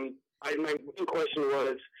 But my main question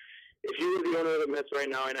was, if you were the owner of the Mets right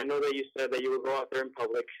now, and I know that you said that you would go out there in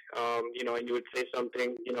public, and you would say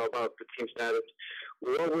something, about the team status,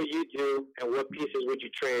 what would you do and what pieces would you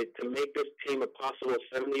trade to make this team a possible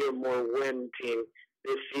 70 or more win team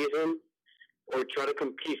this season, or try to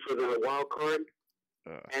compete for the wild card?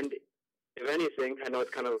 And if anything, I know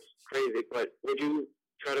it's kind of crazy, but would you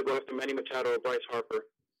try to go after Manny Machado or Bryce Harper?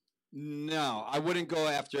 No, I wouldn't go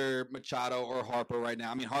after Machado or Harper right now.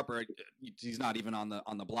 I mean, Harper, he's not even on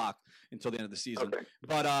the block until the end of the season. Okay.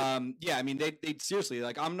 But yeah, I mean, they seriously,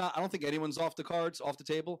 like, I don't think anyone's off the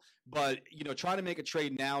table. But try to make a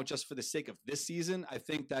trade now just for the sake of this season. I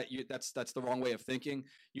think that that's the wrong way of thinking.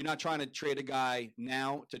 You're not trying to trade a guy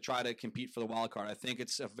now to try to compete for the wild card. I think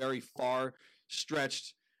it's a very far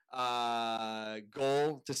stretched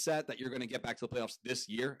goal to set that you're going to get back to the playoffs this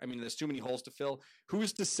year. I mean, there's too many holes to fill.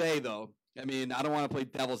 Who's to say, though? I mean, I don't want to play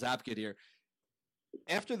devil's advocate here.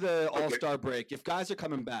 After the All-Star break, if guys are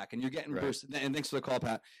coming back and you're getting Bruce, and thanks for the call,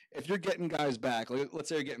 Pat. If you're getting guys back, like, let's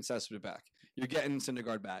say you're getting Cespedes back, you're getting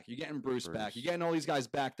Syndergaard back, you're getting Bruce back, you're getting all these guys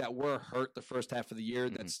back that were hurt the first half of the year.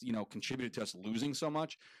 That's contributed to us losing so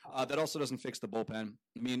much. That also doesn't fix the bullpen.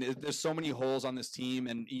 I mean, there's so many holes on this team,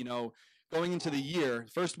 and going into the year,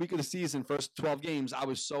 first week of the season, first 12 games, I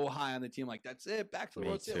was so high on the team. Like, that's it, back to the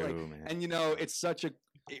World Series. And, it's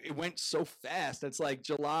it went so fast. It's like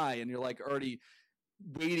July, and you're like already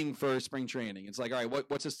waiting for spring training. It's like, all right,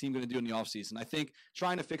 what's this team going to do in the offseason? I think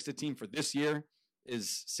trying to fix the team for this year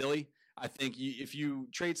is silly. I think if you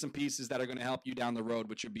trade some pieces that are going to help you down the road,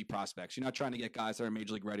 which would be prospects, you're not trying to get guys that are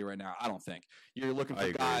major league ready right now. I don't think you're looking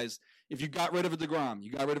for guys. If you got rid of a DeGrom,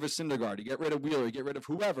 you got rid of a Syndergaard, you get rid of Wheeler, you get rid of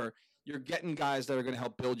whoever, you're getting guys that are going to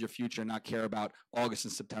help build your future, not care about August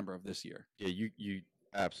and September of this year. Yeah, you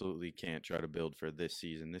absolutely can't try to build for this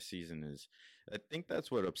season. This season is, I think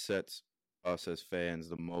that's what upsets us as fans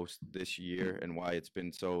the most this year, and why it's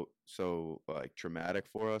been so like traumatic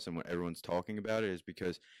for us, and when everyone's talking about it, is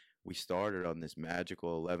because we started on this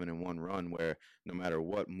magical 11-1 run where no matter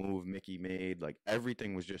what move Mickey made, like,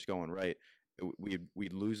 everything was just going right.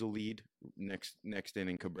 We'd lose a lead, next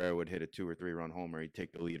inning Cabrera would hit a 2 or 3 run homer, he'd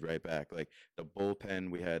take the lead right back. Like, the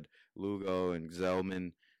bullpen, we had Lugo and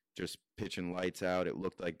Zellman just pitching lights out. It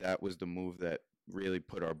looked like that was the move that really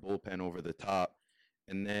put our bullpen over the top,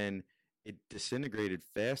 and then it disintegrated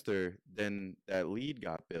faster than that lead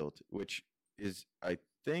got built, which is, I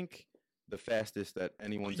think, the fastest that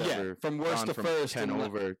anyone's ever from worst to first, 10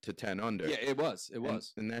 over to 10 under. Yeah, it was.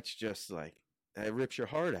 And that's just like, that rips your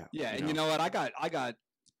heart out. Yeah, and you know what? I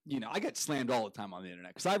get slammed all the time on the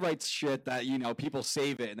internet because I write shit that people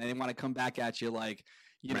save it and they want to come back at you like,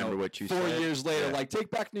 remember what you 4 said? years later, like,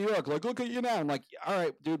 take back New York. Like, look at you now. I'm like, all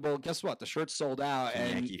right, dude. Well, guess what? The shirt's sold out,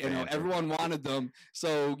 and everyone wanted them.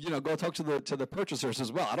 So go talk to the purchasers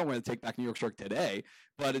as well. I don't want to take back New York shirt today,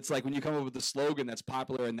 but it's like when you come up with the slogan that's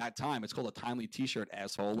popular in that time, it's called a timely T-shirt,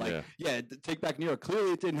 asshole. Like, take back New York.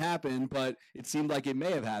 Clearly, it didn't happen, but it seemed like it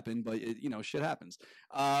may have happened. But shit happens.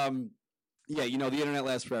 Yeah, the internet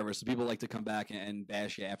lasts forever, so people like to come back and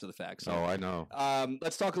bash you after the fact. So, I know.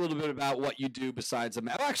 Let's talk a little bit about what you do besides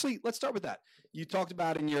the. Actually, let's start with that. You talked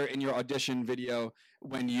about in your audition video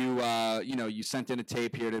when you sent in a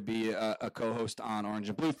tape here to be a co-host on Orange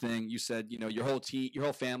and Blue Thing. You said your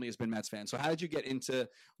whole family has been Mets fans. So how did you get into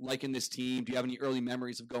liking this team? Do you have any early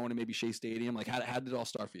memories of going to maybe Shea Stadium? Like how did it all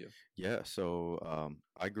start for you? Yeah, so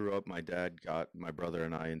I grew up. My dad got my brother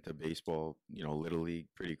and I into baseball. Little League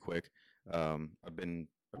pretty quick. I've been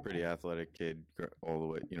a pretty athletic kid all the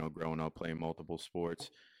way, growing up playing multiple sports.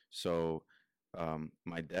 So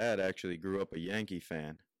my dad actually grew up a Yankee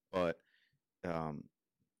fan, but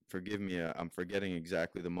forgive me, I'm forgetting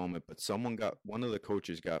exactly the moment, but one of the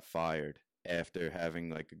coaches got fired after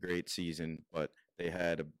having like a great season, but they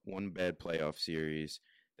had one bad playoff series.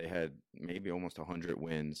 They had maybe almost 100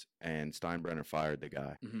 wins, and Steinbrenner fired the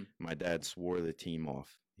guy. Mm-hmm. My dad swore the team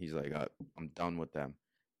off. He's like, I'm done with them.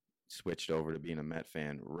 Switched over to being a Met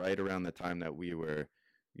fan right around the time that we were,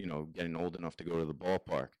 getting old enough to go to the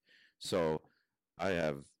ballpark. So I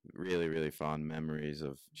have really, really fond memories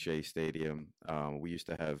of Shea Stadium. We used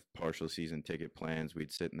to have partial season ticket plans.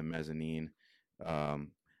 We'd sit in the mezzanine.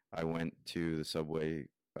 I went to the Subway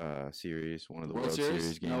Series, one of the World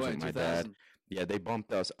Series games with my dad. Yeah, they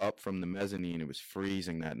bumped us up from the mezzanine. It was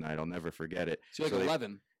freezing that night. I'll never forget it. So you're like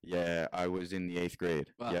 11? Yeah, I was in the 8th grade.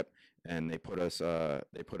 Wow. Yep. And they put us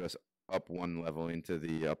up one level into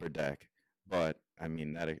the upper deck. But I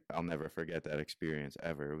mean, I'll never forget that experience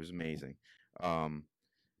ever. It was amazing.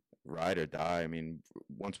 Ride or die. I mean,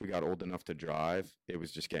 once we got old enough to drive, it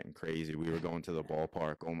was just getting crazy. We were going to the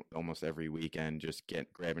ballpark almost every weekend, just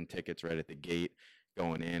grabbing tickets right at the gate,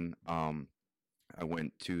 going in. I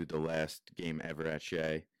went to the last game ever at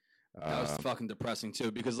Shea. That was fucking depressing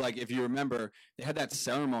too, because like if you remember, they had that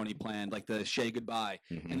ceremony planned, like the Shea goodbye,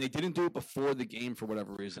 Mhm. and they didn't do it before the game for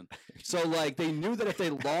whatever reason. So like they knew that if they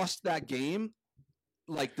lost that game,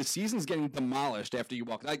 like the season's getting demolished after you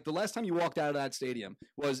walk. Like the last time you walked out of that stadium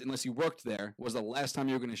was, unless you worked there, was the last time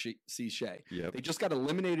you were going to see Shea. Yep. They just got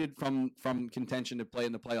eliminated from contention to play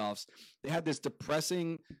in the playoffs. They had this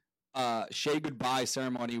depressing Shea goodbye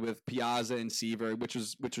ceremony with Piazza and Seaver, which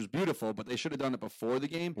was beautiful, but they should have done it before the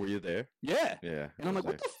game. Were you there? Yeah. Yeah. And I'm I like,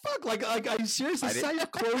 was what the fuck? Like are you serious? I Is that didn't- you're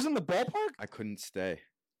closing the ballpark? I couldn't stay.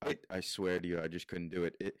 I swear to you, I just couldn't do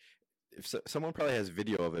it. Someone probably has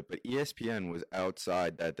video of it, but ESPN was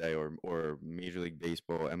outside that day, or Major League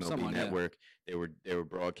Baseball, MLB Someone, yeah. Network. They were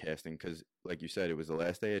broadcasting because, like you said, it was the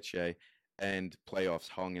last day at Shea, and playoffs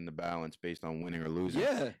hung in the balance based on winning or losing.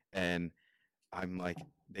 Yeah. And I'm like,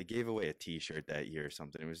 they gave away a T-shirt that year or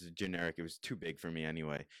something. It was generic. It was too big for me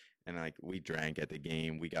anyway. And like we drank at the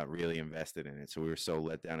game, we got really invested in it, so we were so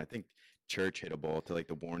let down. I think Church hit a ball to like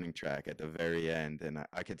the warning track at the very end, and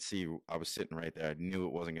I could see I was sitting right there. I knew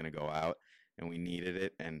it wasn't gonna go out, and we needed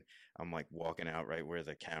it. And I'm like walking out right where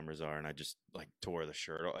the cameras are, and I just like tore the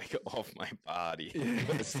shirt like off my body.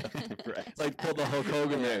 It was so depressing. Like pulled the Hulk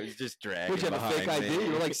Hogan Yeah, there. it was just dragging. Would you have a fake behind ID? me.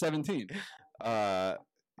 You were like 17.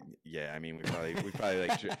 Yeah, I mean, we probably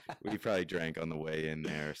we probably drank on the way in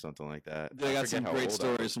there or something like that. They got forget some how great old I was.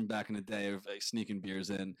 stories from back in the day of like sneaking beers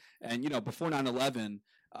in. And, before 9/11,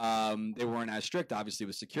 they weren't as strict, obviously,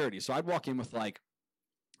 with security. So I'd walk in with like,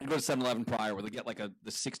 I'd go to 7-Eleven prior where they get like the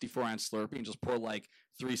 64-ounce Slurpee and just pour like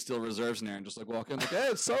 3 Steel Reserves in there and just like walk in like, hey,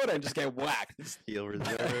 it's soda, and just get whacked. Steel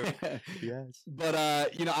Reserve. Yes. But,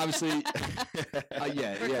 obviously,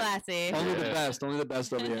 yeah. We're classy. Only the Yeah. best, only the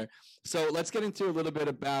best over here. So let's get into a little bit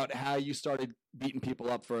about how you started beating people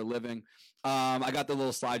up for a living. I got the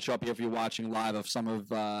little slideshow up here if you're watching live of some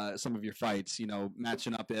of your fights,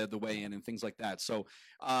 matching up the weigh-in and things like that. So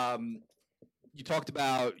you talked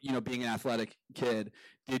about, being an athletic kid.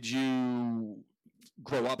 Did you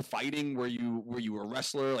grow up fighting? Were you a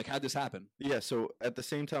wrestler? Like, how'd this happen? Yeah. So at the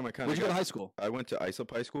same time, I kind Where'd of you go to high school? I went to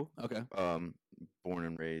Islip High School. Okay. Born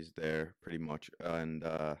and raised there, pretty much. And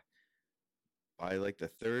by like the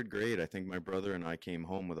 3rd grade, I think my brother and I came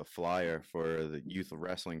home with a flyer for the youth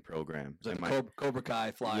wrestling program. It was And like a Cobra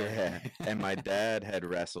Kai flyer. Yeah, and my dad had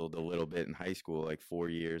wrestled a little bit in high school, like 4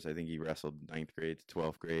 years. I think he wrestled 9th grade to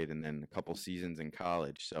 12th grade, and then a couple seasons in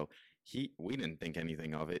college. So we didn't think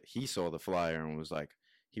anything of it. He saw the flyer and was like,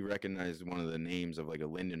 he recognized one of the names of like a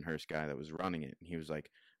Lindenhurst guy that was running it, and he was like,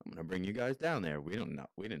 "I'm gonna bring you guys down there." We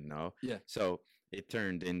didn't know. Yeah. So it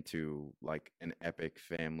turned into like an epic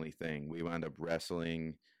family thing. We wound up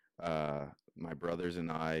wrestling. My brothers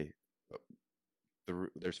and I.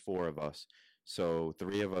 There's 4 of us. So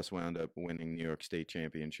 3 of us wound up winning New York State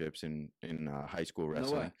championships in high school No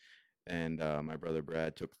wrestling. way. And my brother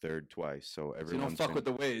Brad took 3rd twice. So So you everyone don't fuck with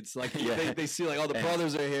the weights. Like Yeah. they see like, oh, the And-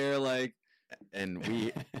 brothers are here. Like,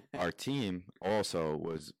 and our team also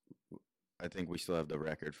was, I think we still have the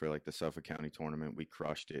record for like the Suffolk County tournament. We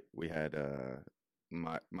crushed it. We had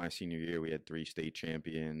my senior year, we had 3 state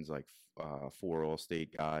champions, like 4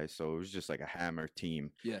 all-state guys. So it was just like a hammer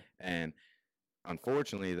team. Yeah. And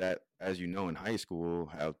unfortunately, that, as you know, in high school,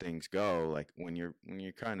 how things go, like when you're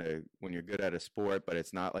good at a sport, but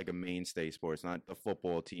it's not like a mainstay sport, it's not the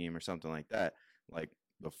football team or something like that. Like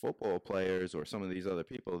the football players or some of these other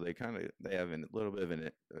people, they have a little bit of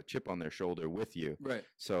a chip on their shoulder with you. right.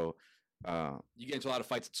 So You get into a lot of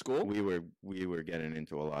fights at school? we were getting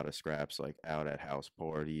into a lot of scraps, like out at house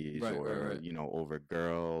parties, Right, or right. over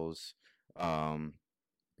girls.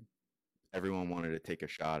 Everyone wanted to take a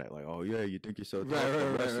shot at, like, oh yeah, you think you're so tough, Right, the right,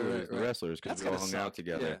 right, wrestlers, right, the right. wrestlers, because That's we all gotta hung out suck,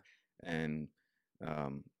 together, and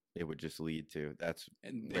it would just lead to that's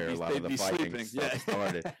And where they'd a be- lot they'd of the be fighting sleeping, stuff yeah.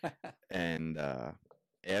 started. And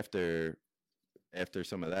after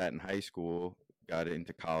some of that in high school, got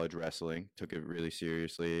into college wrestling, took it really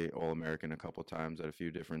seriously, All-American a couple times at a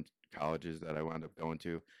few different colleges that I wound up going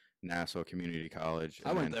to, Nassau Community College. I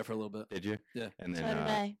and went then- there for a little bit. Did you? Yeah. And So then did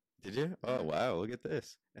I. did you? Oh wow, look at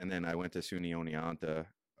this. And then I went to SUNY Oneonta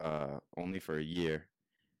only for a year.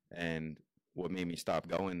 And what made me stop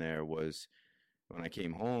going there was when I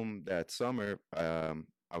came home that summer,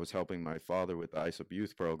 I was helping my father with the ISOP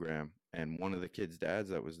youth program, and one of the kids' dads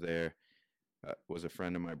that was there was a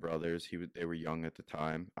friend of my brother's. They were young at the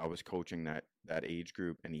time. I was coaching that age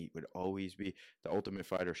group, and he would always be, the Ultimate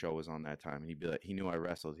Fighter show was on that time, and he'd be like, he knew I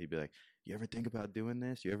wrestled. He'd be like, "You ever think about doing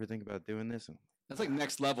this? You ever think about doing this?" And That's like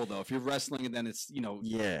next level though. If you're wrestling and then it's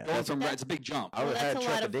Yeah, going from it's a big jump. I Well, had that's a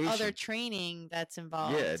lot of other trepidation. training that's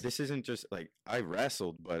involved. Yeah, this isn't just like I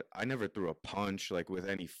wrestled, but I never threw a punch like with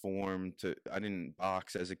any form. I didn't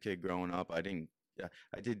box as a kid growing up. I didn't. Yeah,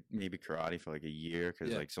 I did maybe karate for like a year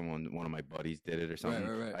because Yeah. like one of my buddies did it or something.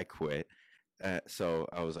 right. I quit. So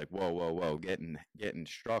I was like, whoa. Getting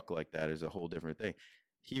struck like that is a whole different thing.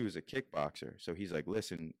 He was a kickboxer, so he's like,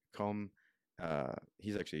 listen, come.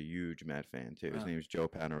 He's actually a huge Met fan too. His Wow. name is Joe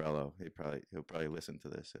Panarello. He'll probably listen to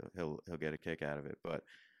this. He'll get a kick out of it. But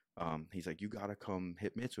he's like, you gotta come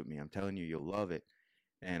hit mitts with me. I'm telling you, you'll love it.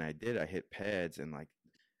 And I did. I hit pads, and like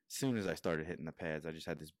as soon as I started hitting the pads, I just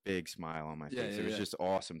had this big smile on my Yeah, face. yeah, It was yeah. just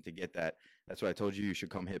awesome to get that. That's why I told you you should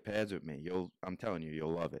come hit pads with me. I'm telling you,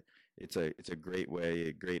 you'll love it. It's a great way,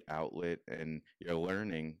 a great outlet, and you're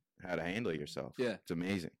learning how to handle yourself. Yeah. It's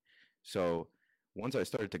amazing. So once I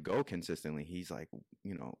started to go consistently, he's like,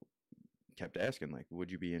 kept asking, like,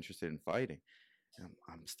 would you be interested in fighting? And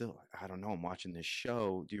I'm still, I don't know. I'm watching this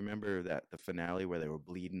show. Do you remember the finale where they were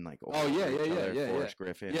bleeding like all Oh, yeah, over each yeah, other? yeah, Forrest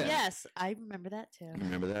Griffin. Yeah. Yes, I remember that too. You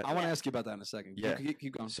remember that? I want to ask you about that in a second. Yeah.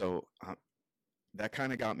 Keep going. So that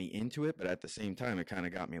kind of got me into it, but at the same time, it kind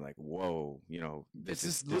of got me like, whoa, This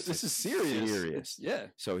is serious. Yeah.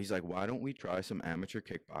 So he's like, why don't we try some amateur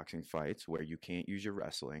kickboxing fights where you can't use your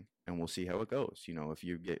wrestling, and we'll see how it goes. If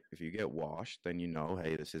you get washed, then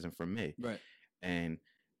hey, this isn't for me. Right. And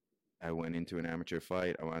I went into an amateur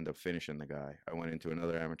fight. I wound up finishing the guy. I went into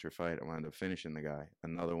another amateur fight. I wound up finishing the guy.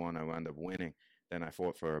 Another one, I wound up winning. Then I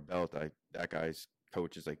fought for a belt. That guy's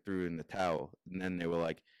coaches like threw in the towel, and then they were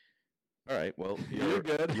like, all right, well, You're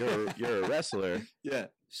good. You're a wrestler. Yeah.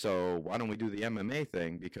 So why don't we do the MMA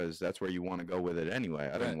thing? Because that's where you want to go with it anyway.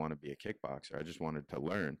 I Right. didn't want to be a kickboxer. I just wanted to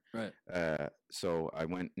learn. Right. So I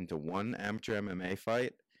went into one amateur MMA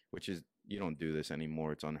fight, which is, you don't do this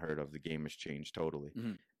anymore. It's unheard of. The game has changed totally.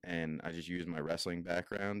 Mhm. And I just used my wrestling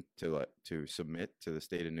background to submit to the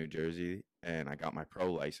state of New Jersey, and I got my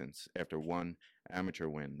pro license after one amateur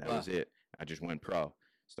win. That Wow. was it. I just went pro.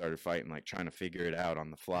 Started fighting, like trying to figure it out on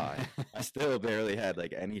the fly. I still barely had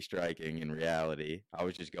like any striking in reality. I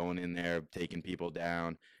was just going in there, taking people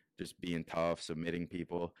down, just being tough, submitting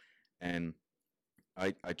people. And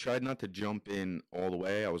I tried not to jump in all the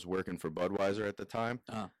way. I was working for Budweiser at the time,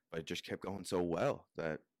 Uh-huh. but it just kept going so well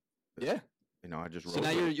that Yeah. I just So rolled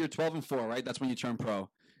now with it. you're 12-4, right? That's when you turn pro.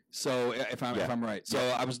 So if Yeah. I'm right, so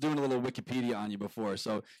I was doing a little Wikipedia on you before.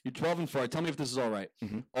 So you're 12-4. Tell me if this is all right.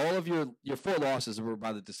 Mhm. All of your 4 losses were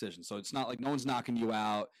by the decision. So it's not like no one's knocking you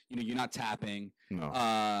out. You're not tapping. No,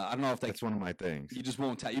 I don't know if that's one of my things. you just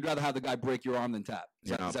won't tap. You'd rather have the guy break your arm than tap.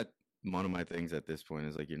 Is Yeah. that One of my things at this point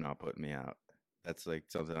is like, you're not putting me out. That's like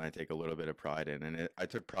something I take a little bit of pride in, and I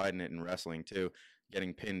took pride in it in wrestling too.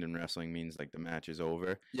 Getting pinned in wrestling means like the match is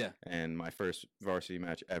over. Yeah. And my first varsity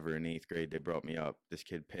match ever in 8th grade, they brought me up. This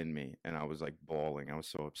kid pinned me, and I was like bawling. I was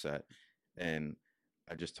so upset, and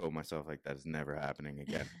I just told myself like that is never happening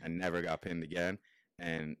again. I never got pinned again,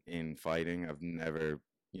 and in fighting, I've never,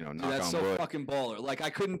 knock that's on so wood. fucking baller. Like I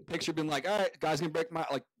couldn't picture being like, all right, guy's gonna break my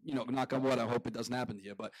knock on wood. I hope it doesn't happen to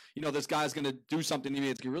you, but this guy's gonna do something to me.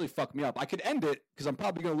 It's gonna really fuck me up. I could end it because I'm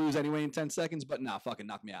probably gonna lose anyway in 10 seconds, but nah, fucking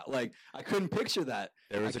knock me out. Like I couldn't picture that.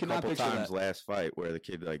 There was I a cannot couple picture times that. last fight where the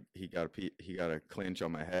kid like he got a clinch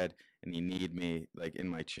on my head, and he kneed me like in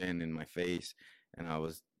my chin, in my face, and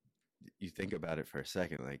you think about it for a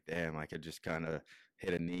second, like damn, I could just kind of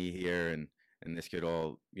hit a knee here, and this could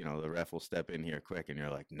all, the ref will step in here quick, and you're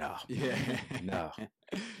like, no, Yeah. no,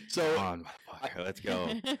 So come on, motherfucker, let's go.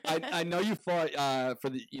 I know you fought for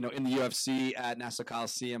the in the UFC at Nassau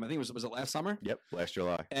Coliseum. I think was it last summer? Yep, last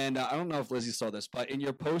July. And I don't know if Lizzie saw this, but in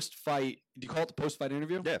your post-fight, do you call it the post-fight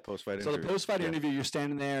interview? Yeah, post-fight So interview. the post-fight Yeah. interview, you're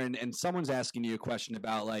standing there, and someone's asking you a question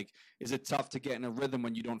about like, is it tough to get in a rhythm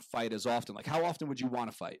when you don't fight as often? Like, how often would you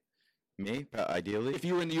want to fight Me, ideally. if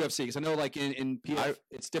you were in the UFC? Because I know like in PF,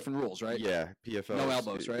 it's different rules, right? Yeah, PFL. No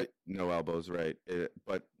elbows, right? No elbows, right?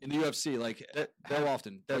 But In the UFC, like how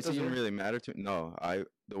often? that Twice a doesn't year? really matter to me. No,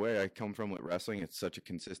 the way I come from with wrestling, it's such a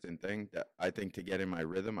consistent thing that I think to get in my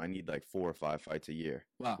rhythm, I need like 4 or 5 fights a year.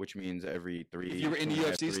 Wow. Which means every 3. If you were in the 2.5,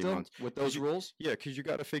 UFC 3 still months. with those rules? Yeah, because you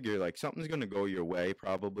got to figure like something's going to go your way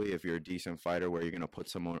probably if you're a decent fighter, where you're going to put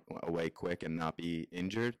someone away quick and not be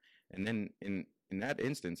injured. And then in that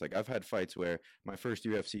instance, like I've had fights where my first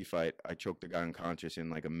UFC fight, I choked the guy unconscious in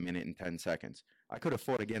like 1 minute and 10 seconds. I could have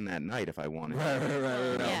fought again that night if I wanted. Right. You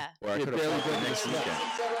know? Yeah. Or I You could have barely fought the broke next the sweat. weekend.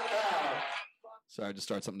 Sorry, just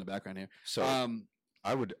start something in the background here. So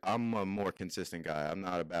I'm a more consistent guy.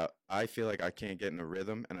 I feel like I can't get in a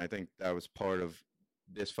rhythm, and I think that was part of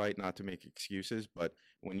this fight, not to make excuses, but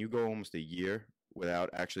when you go almost a year without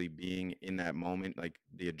actually being in that moment, like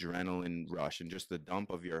the adrenaline rush and just the dump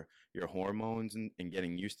of your hormones and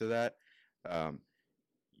getting used to that.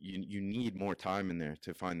 You need more time in there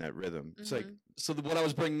to find that rhythm. It's like, so what I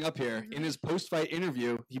was bringing up here in his post-fight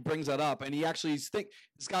interview, he brings that up, and he actually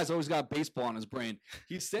this guy's always got baseball on his brain.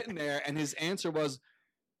 He's sitting there, and his answer was,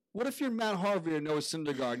 "What if you're Matt Harvey or Noah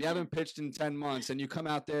Syndergaard? You haven't pitched in 10 months, and you come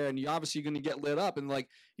out there, and you're obviously going to get lit up." And like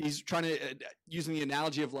he's trying to using the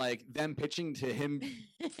analogy of like them pitching to him,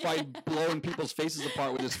 blowing people's faces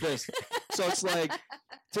apart with his fist. So it's like.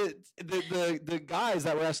 The guys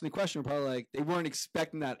that were asking the question were probably like they weren't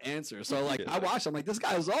expecting that answer. So like I watched, I'm like, this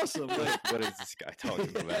guy is awesome. Like, what is this guy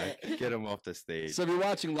talking about? Get him off the stage. So if you're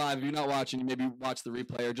watching live, if you're not watching, you maybe watch the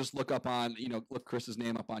replay or just look up on, look Chris's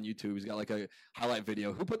name up on YouTube. He's got like a highlight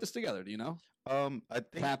video. Who put this together? Do you know? I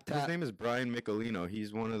think his name is Brian Michelino.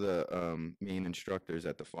 He's one of the main instructors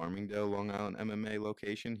at the Farmingdale, Long Island MMA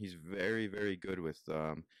location. He's very, very good with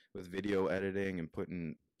video editing and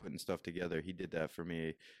putting stuff together. He did that for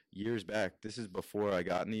me years back. This is before I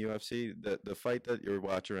got in the UFC. The fight that you're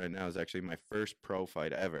watching right now is actually my first pro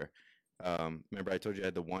fight ever. Remember I told you I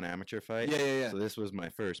had the one amateur fight? Yeah. So this was my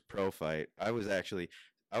first pro fight. I was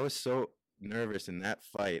so nervous in that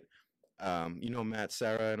fight. Matt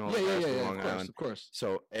Serra and all that from Long Island. Of course.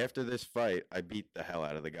 So after this fight, I beat the hell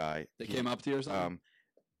out of the guy. They came up to you or something?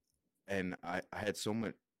 And I had so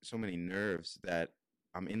many nerves that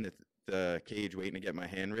I'm in the cage waiting to get my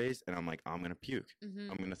hand raised, and I'm like, I'm gonna puke.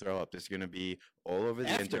 I'm gonna throw up. This is gonna be all over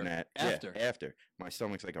the internet. After my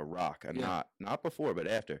stomach's like a rock. Not before, but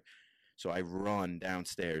after. So I run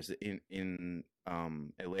downstairs in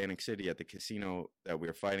Atlantic City at the casino that we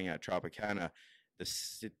were fighting at, Tropicana. The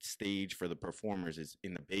stage for the performers is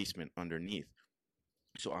in the basement underneath.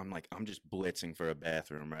 So I'm just blitzing for a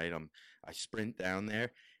bathroom, right? I sprint down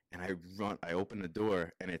there. And I open the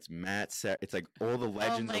door, and it's Matt Serra. It's like all the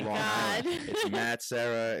legends of Long Island. It's Matt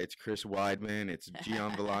Serra, it's Chris Weidman, it's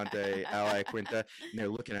Gian Vellante, Ali Quinta. And they're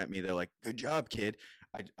looking at me. They're like, good job, kid.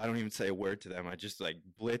 I don't even say a word to them. I just like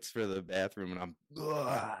blitz for the bathroom, and I'm.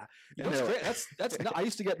 That's I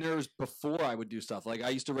used to get nerves before I would do stuff. Like I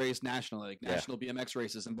used to race national BMX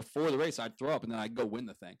races, and before the race, I'd throw up, and then I'd go win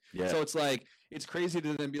the thing. Yeah. So it's like it's crazy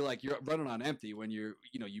to then be like you're running on empty when you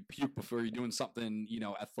puke before you're doing something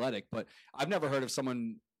athletic. But I've never heard of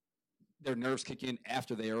someone. Their nerves kick in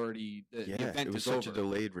after they already the event it was is such over. A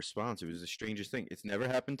delayed response. It was the strangest thing. It's never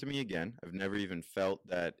happened to me again. I've never even felt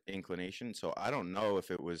that inclination. So I don't know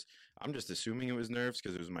if it was. I'm just assuming it was nerves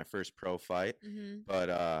because it was my first pro fight.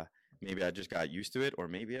 But maybe I just got used to it, or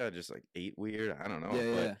maybe I just like ate weird. I don't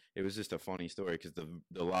know. But it was just a funny story because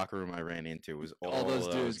the locker room I ran into was all those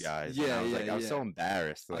dudes. Guys. Yeah, I was so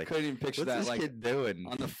embarrassed. Like, I couldn't even picture what's that. This like kid doing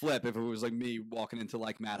on the flip, if it was like me walking into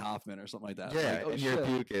like Matt Hoffman or something like that. Yeah, like, and you're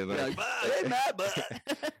puking. Like, hey Matt.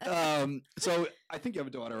 So I think you have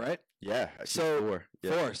a daughter, right? Yeah. So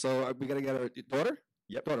 4. So we gotta get our daughter.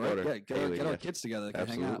 Yep, daughter. Right? Yeah, get our kids together.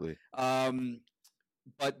 Absolutely. Hang out.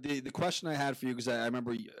 But the question I had for you, because I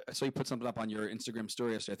remember I saw you put something up on your Instagram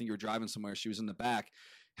story yesterday. I think you were driving somewhere. She was in the back.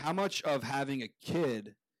 How much of having a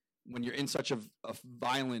kid when you're in such a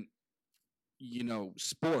violent,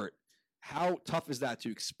 sport, how tough is that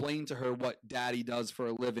to explain to her what daddy does for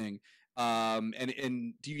a living?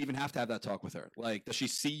 And do you even have to have that talk with her? Like, does she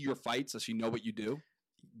see your fights? Does she know what you do?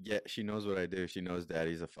 Yeah, she knows what I do. She knows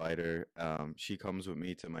daddy's a fighter. She comes with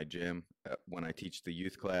me to my gym when I teach the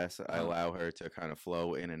youth class. I allow her to kind of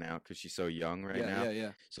flow in and out because she's so young now.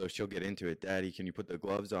 Yeah. So she'll get into it. Daddy, can you put the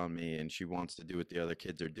gloves on me? And she wants to do what the other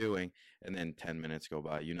kids are doing. And then 10 minutes go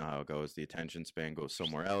by. You know how it goes. The attention span goes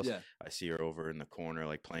somewhere else. Yeah. I see her over in the corner,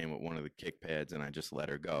 like playing with one of the kick pads, and I just let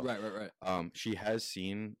her go. Right. She has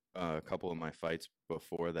seen a couple of my fights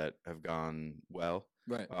before that have gone well.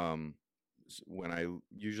 Right. When I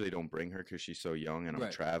usually don't bring her because she's so young and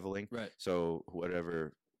I'm traveling. Right. So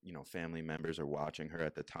whatever, family members are watching her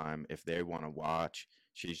at the time, if they want to watch,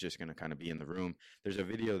 she's just going to kind of be in the room. There's a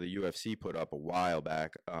video the UFC put up a while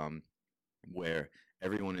back where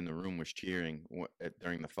everyone in the room was cheering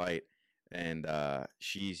during the fight. And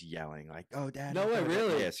she's yelling like, "Oh, Dad!" No way,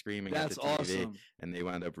 really? Yeah, screaming That's at the TV. Awesome. And they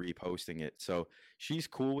wound up reposting it. So she's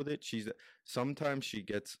cool with it. Sometimes she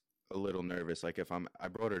gets a little nervous. Like I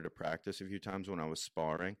brought her to practice a few times when I was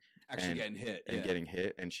sparring. Actually getting hit. Getting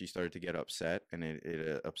hit, and she started to get upset, and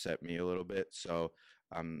it upset me a little bit. So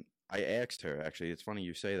I asked her, actually, it's funny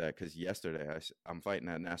you say that because yesterday I'm fighting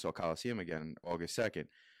at Nassau Coliseum again, August 2nd.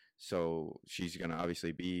 So she's going to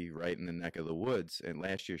obviously be right in the neck of the woods. And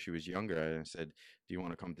last year she was younger, and I said, do you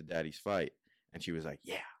want to come to Daddy's fight? And she was like,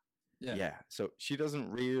 yeah. So she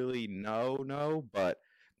doesn't really know, but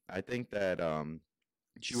I think that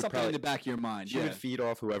she would Something probably in the back of your mind. she would feed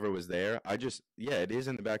off whoever was there. It is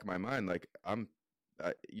in the back of my mind. Like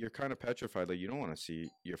you're kind of petrified. Like you don't want to see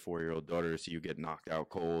your 4-year-old daughter see you get knocked out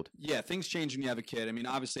cold. Yeah, things change when you have a kid. I mean,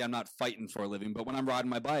 obviously, I'm not fighting for a living, but when I'm riding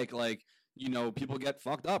my bike, like, people get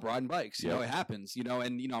fucked up riding bikes. You know, it happens,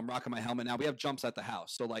 and, I'm rocking my helmet now. We have jumps at the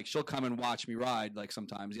house. So, like, she'll come and watch me ride, like,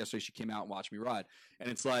 sometimes. Yesterday, she came out and watched me ride. And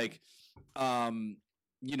it's like,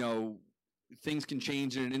 things can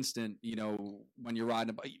change in an instant, when you're riding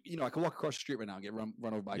a bike. I can walk across the street right now and get run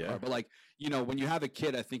over by a car. But, like, when you have a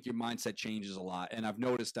kid, I think your mindset changes a lot. And I've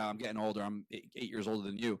noticed that I'm getting older. I'm 8 years older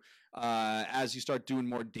than you. As you start doing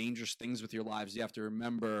more dangerous things with your lives, you have to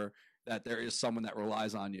remember that there is someone that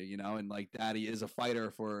relies on you, and like daddy is a fighter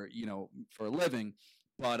for a living.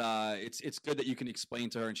 But it's good that you can explain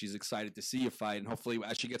to her, and she's excited to see you fight. And hopefully,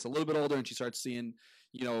 as she gets a little bit older and she starts seeing,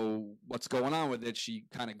 what's going on with it, she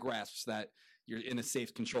kind of grasps that you're in a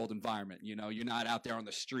safe, controlled environment. You're not out there on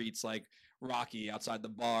the streets like Rocky outside the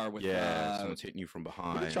bar with someone's hitting you from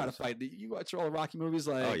behind. Try to fight. You watch all the Rocky movies,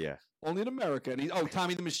 like only in America. And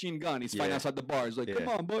Tommy the Machine Gun. He's fighting outside the bar. He's like, come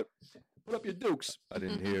on, bud. Put up your dukes. I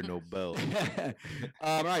didn't hear no bell.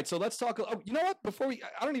 All right, so let's talk. Oh, you know what?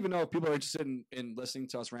 I don't even know if people are interested in listening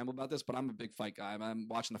to us ramble about this, but I'm a big fight guy. I'm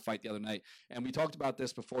watching the fight the other night, and we talked about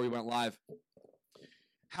this before we went live.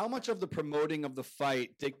 How much of the promoting of the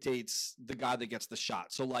fight dictates the guy that gets the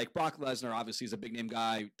shot? So, like, Brock Lesnar, obviously, is a big name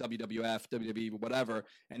guy, WWF, WWE, whatever,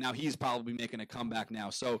 and now he's probably making a comeback now.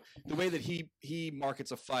 So, the way that he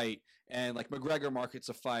markets a fight, and like McGregor markets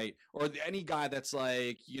a fight, or any guy that's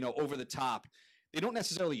like, over the top, they don't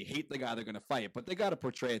necessarily hate the guy they're going to fight, but they got to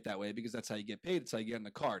portray it that way because that's how you get paid. It's how you get in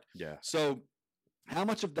the card. Yeah. So, how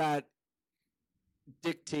much of that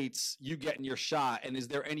dictates you getting your shot, and is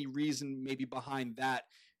there any reason maybe behind that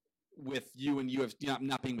with you and UFC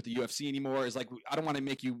not being with the UFC anymore? Is like, I don't want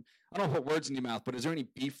to put words in your mouth, but is there any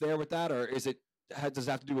beef there with that, or does it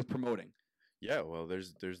have to do with promoting? Yeah, well,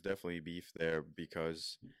 there's definitely beef there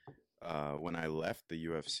because when I left the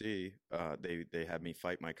UFC, they had me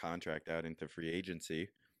fight my contract out into free agency.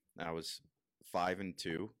 I was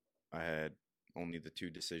 5-2. I had only the 2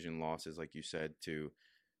 decision losses, like you said, to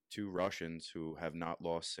 2 Russians who have not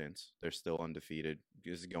lost since. They're still undefeated.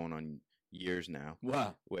 This is going on years now.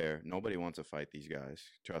 Wow. Where nobody wants to fight these guys.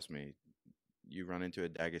 Trust me. You run into a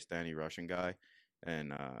Dagestani Russian guy,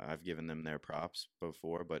 and I've given them their props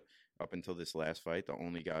before, but up until this last fight, the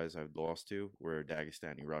only guys I've lost to were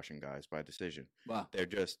Dagestani Russian guys by decision. Wow.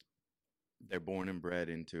 They're born and bred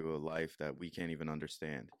into a life that we can't even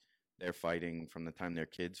understand. They're fighting from the time they're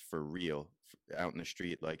kids for real, out in the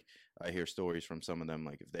street. Like, I hear stories from some of them,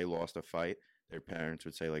 like if they lost a fight, their parents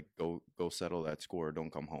would say, like, go settle that score, don't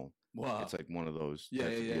come home. Wow. It's like one of those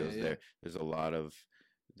types of deals. Yeah. There's a lot of,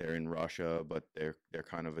 they're in Russia, but they're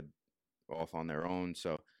kind of off on their own.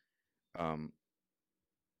 So,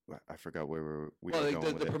 I forgot where we were going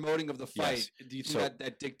with the promoting of the fight. Yes. Do you think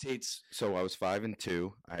that dictates? So I was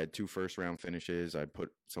 5-2. I had 2 first-round finishes. I put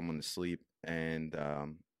someone to sleep, and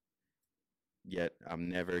yet I'm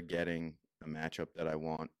never getting a matchup that I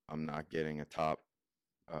want. I'm not getting a top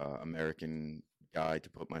American guy to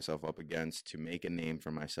put myself up against to make a name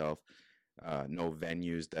for myself. No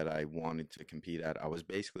venues that I wanted to compete at. I was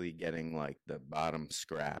basically getting like the bottom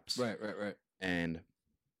scraps. Right. And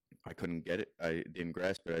I couldn't get it. I didn't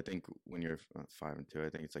grasp it. I think when you're 5-2, I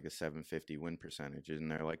think it's like a 750 win percentage,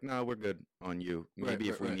 and they're like, "No, we're good on you. Maybe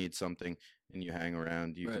if we need something and you hang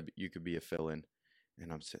around, you could be a fill-in."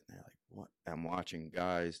 And I'm sitting there like, "What?" I'm watching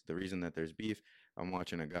guys. The reason that there's beef, I'm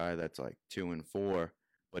watching a guy that's like 2-4,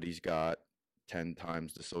 but he's got 10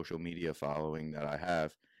 times the social media following that I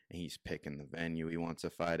have, and he's picking the venue he wants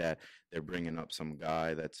to fight at. They're bringing up some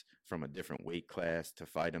guy that's from a different weight class to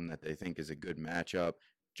fight him that they think is a good matchup,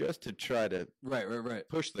 just to try to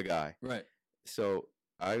push the guy. Right. So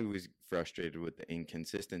I was frustrated with the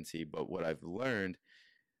inconsistency, but what I've learned,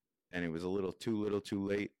 and it was a little too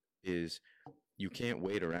late, is you can't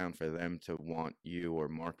wait around for them to want you or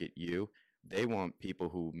market you. They want people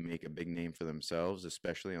who make a big name for themselves,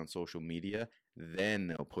 especially on social media. Then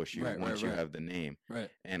they'll push you once you have the name. Right.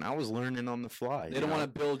 And I was learning on the fly. They don't want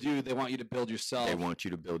to build you. They want you to build yourself. They want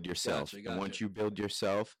you to build yourself. Gotcha. And once you build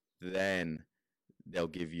yourself, then they'll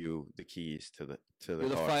give you the keys to the You're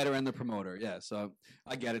the fighter and the promoter. Yeah, so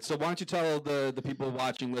I get it. So why don't you tell the people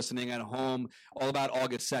watching, listening at home all about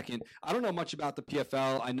August 2nd? I don't know much about the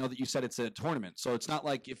PFL. I know that you said it's a tournament. So it's not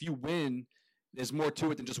like if you win, there's more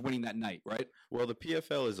to it than just winning that night, right? Well, the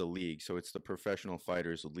PFL is a league, so it's the Professional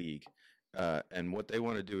Fighters League. And what they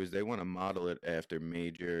want to do is they want to model it after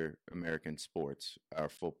major American sports, our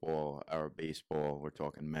football, our baseball. We're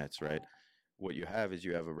talking Mets, right? what you have is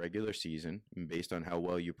you have a regular season, and based on how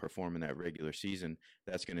well you perform in that regular season,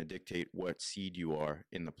 that's going to dictate what seed you are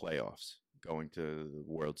in the playoffs, going to the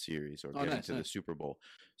World Series or getting to the Super Bowl.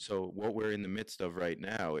 So what we're in the midst of right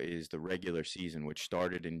now is the regular season, which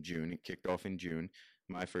started in June. It kicked off in June.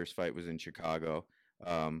 My first fight was in Chicago.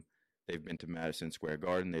 They've been to Madison Square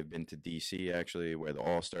Garden. They've been to D.C. actually, where the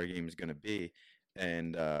All-Star Game is going to be.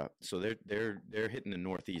 And so they're hitting the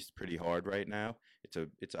Northeast pretty hard right now.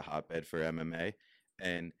 It's a hotbed for MMA,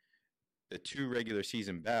 and the 2 regular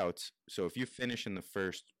season bouts. So if you finish in the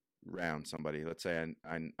first round, somebody, let's say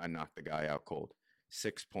I knocked the guy out cold,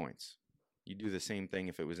 6 points. You do the same thing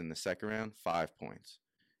if it was in the second round, 5 points.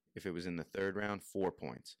 If it was in the third round, 4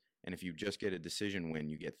 points. And if you just get a decision win,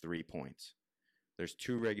 you get 3 points. There's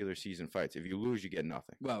 2 regular season fights. If you lose, you get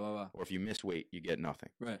nothing. Wow. Or if you miss weight, you get nothing.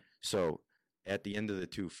 Right. So at the end of the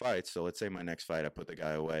 2 fights, so let's say my next fight, I put the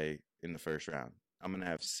guy away in the first round. I'm going to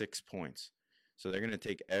have 6 points. So they're going to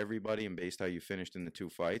take everybody and based how you finished in the 2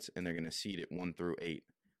 fights, and they're going to seed it 1 through 8.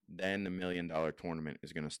 Then the $1 million tournament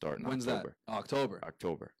is going to start in When's October. that? October.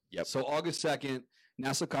 October. Yep. So August 2nd,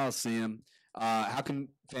 Nassau Coliseum. How can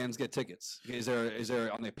fans get tickets? Is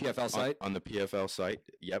there on the PFL site? On the PFL site.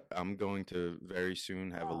 Yep. I'm going to very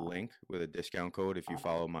soon have a link with a discount code. If you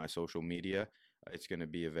follow my social media, it's going to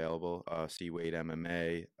be available. C-Wade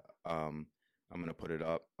MMA. I'm going to put it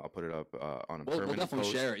up. I'll put it up on a permanent We'll definitely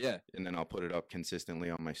post, share it, yeah. and then I'll put it up consistently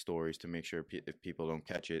on my stories to make sure if people don't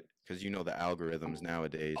catch it, because the algorithms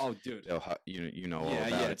nowadays. Oh, dude. They'll you know all Yeah,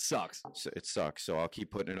 about it sucks. So it sucks. So I'll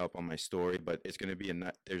keep putting it up on my story, but it's going to be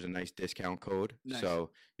there's a nice discount code, Nice.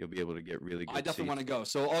 so you'll be able to get really good. I definitely seats. want to go.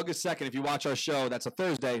 So August 2nd, if you watch our show, that's a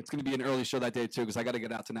Thursday. It's going to be an early show that day too, because I got to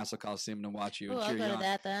get out to Nassau Coliseum and watch you and I'll cheer go you to on.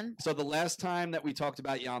 that then. So the last time that we talked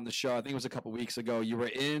about you on the show, I think it was a couple weeks ago, you were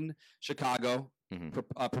in Chicago.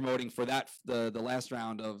 Promoting for the last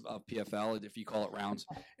round of PFL, if you call it rounds,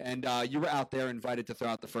 and you were out there invited to throw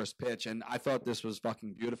out the first pitch, and I thought this was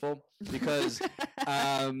fucking beautiful because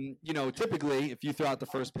typically if you throw out the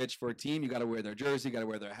first pitch for a team, you got to wear their jersey, you got to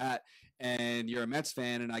wear their hat, and you're a Mets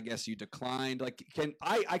fan, and I guess you declined. Like,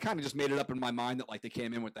 I kind of just made it up in my mind that like they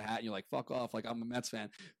came in with the hat, and you're like, fuck off, like I'm a Mets fan.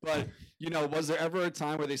 But was there ever a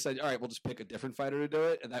time where they said, all right, we'll just pick a different fighter to do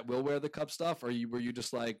it, and that will wear the Cub stuff, or were you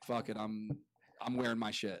just like, fuck it, I'm wearing my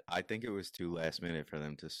shit? I think it was too last minute for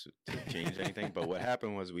them to change anything. But what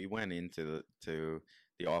happened was we went into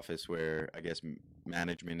the office where I guess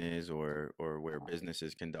management is or where business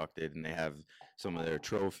is conducted, and they have some of their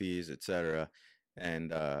trophies, etc.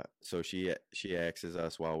 And so she asks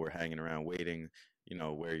us while we're hanging around waiting,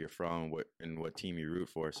 where you're from, what team you root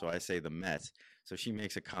for. So I say the Mets. So she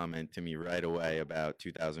makes a comment to me right away about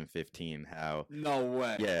 2015. How no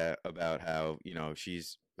way. Yeah, about how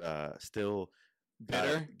she's still.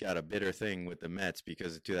 Got a bitter thing with the Mets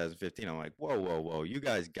because of 2015. I'm like, whoa, you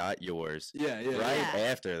guys got yours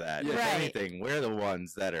after that. Yeah. If Right. anything, we're the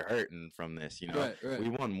ones that are hurting from this, Right. We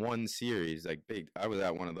won one series, like big. I was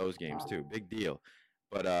at one of those games too, big deal.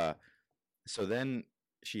 But so then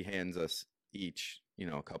she hands us each,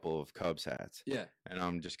 a couple of Cubs hats. Yeah. And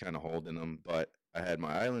I'm just kind of holding them, but I had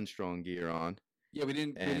my Island Strong gear on. Yeah, we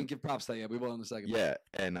didn't give props to that yet. We will in a second. Yeah,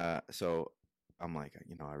 and so I'm like,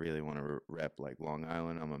 I really want to rep like Long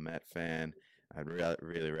Island. I'm a Met fan. I'd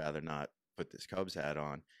really rather not put this Cubs hat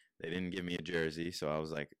on. They didn't give me a jersey, so I was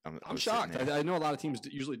like, I'm shocked. I know a lot of teams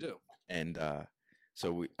usually do. And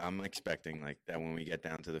so I'm expecting like that when we get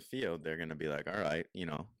down to the field, they're gonna be like, all right,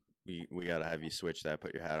 we gotta have you switch that,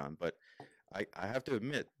 put your hat on. But I have to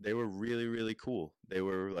admit, they were really, really cool. They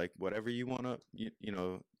were like, whatever you wanna,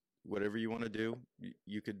 whatever you want to do,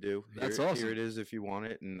 you could do. That's awesome. Here it is if you want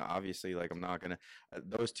it. And obviously, like, I'm not going to,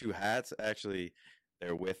 those 2 hats, actually,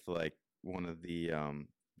 they're with like one of the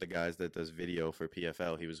guys that does video for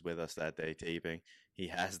PFL. He was with us that day taping. He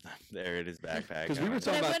has them there in his backpack. Because we were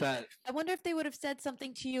talking about that. I wonder if they would have said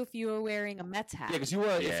something to you if you were wearing a Mets hat. Yeah, because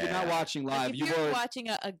if you're not watching live, if you were watching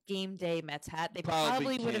a game day Mets hat, they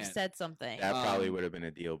probably would have said something. That probably would have been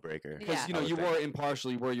a deal breaker. Because you wore it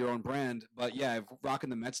impartially, wore your own brand, but yeah, rocking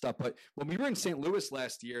the Mets stuff. But when we were in St. Louis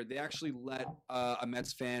last year, they actually let a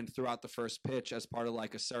Mets fan throw out the first pitch as part of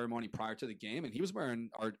like a ceremony prior to the game, and he was wearing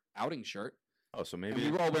our outing shirt. Oh, so And maybe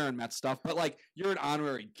we were all wearing Mets stuff, but like you're an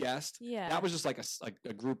honorary guest. Yeah, that was just like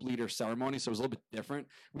a group leader ceremony, so it was a little bit different.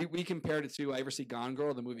 We compared it to, I ever see Gone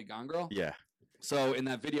Girl, the movie Gone Girl? Yeah. So in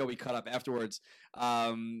that video we cut up afterwards,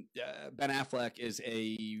 Ben Affleck is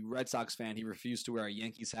a Red Sox fan. He refused to wear a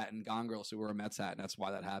Yankees hat and Gone Girl, so he wore a Mets hat, and that's why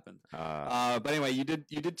that happened. But anyway, you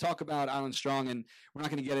did talk about Island Strong, and we're not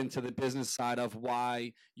going to get into the business side of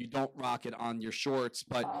why you don't rock it on your shorts,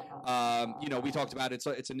 but we talked about it's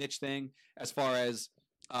a niche thing as far as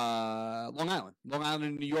Long Island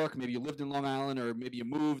in New York. Maybe you lived in Long Island, or maybe you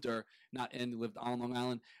moved, or not in, lived on Long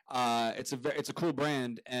Island. It's a cool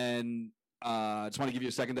brand, and just want to give you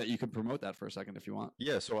a second that you can promote that for a second if you want.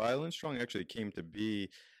 Yeah, so Island Strong actually came to be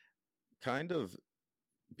kind of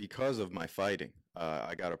because of my fighting.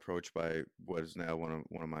 I got approached by what is now one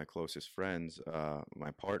of my closest friends,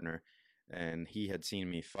 my partner, and he had seen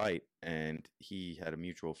me fight, and he had a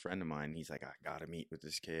mutual friend of mine. He's like, I gotta meet with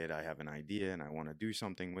this kid. I have an idea, and I want to do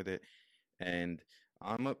something with it. And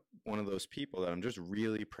I'm one of those people that I'm just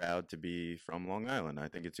really proud to be from Long Island. I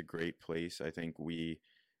think it's a great place. I think we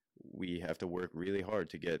have to work really hard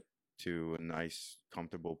to get to a nice,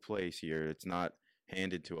 comfortable place here. It's not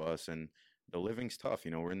handed to us, and the living's tough.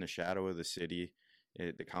 You know, we're in the shadow of the city.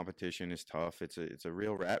 The competition is tough. It's a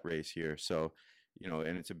real rat race here. So, you know,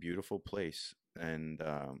 and it's a beautiful place. And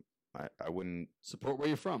I wouldn't support where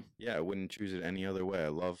you're from. Yeah, I wouldn't choose it any other way. I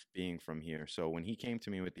love being from here. So when he came to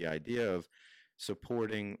me with the idea of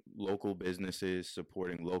supporting local businesses,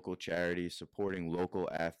 supporting local charities, supporting local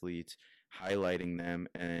athletes, highlighting them,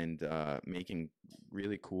 and making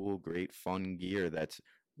really cool, great, fun gear that's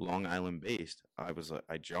Long Island based, I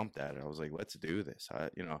jumped at it. I was like, let's do this.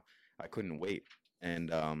 I couldn't wait.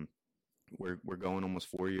 And we're going almost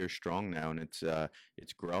 4 years strong now, and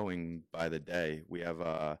it's growing by the day. We have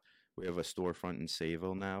a storefront in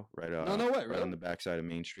Sayville now, right? No way, right on the backside of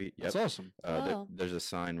Main Street. Yep. That's awesome. There's a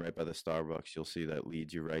sign right by the Starbucks. You'll see that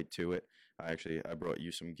leads you right to it. I brought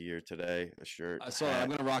you some gear today, a shirt. I saw it. I'm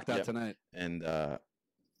gonna rock that tonight.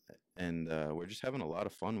 And we're just having a lot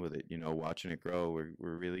of fun with it, you know, watching it grow. We're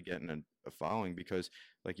really getting a following because,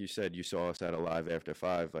 like you said, you saw us at a Live After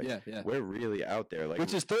 5. Like, we're really out there. Like,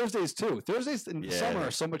 which is Thursdays too. Thursdays in summer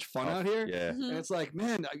are so much fun out here. Yeah, and it's like,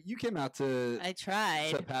 man, you came out to I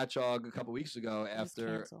tried to Patchogue a couple weeks ago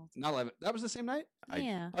after not live. That was the same night.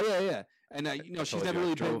 Yeah. Yeah. And you know, she's never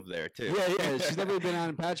really drove there too. Yeah. She's never really been out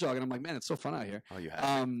in Patchogue, and I'm like, man, it's so fun out here. Oh, you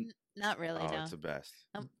have. Not really. Oh, no. it's the best.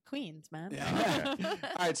 Queens, man. Yeah. All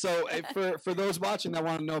right. So for those watching that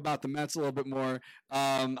want to know about the Mets a little bit more,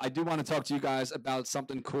 I do want to talk to you guys about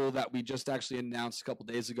something cool that we just actually announced a couple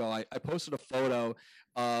days ago. I posted a photo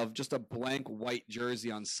of just a blank white jersey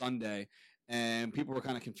on Sunday, and people were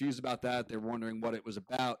kind of confused about that. They're wondering what it was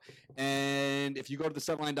about. And if you go to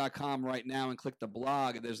the7line.com right now and click the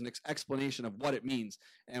blog, there's an explanation of what it means.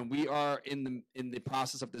 And we are in the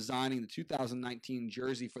process of designing the 2019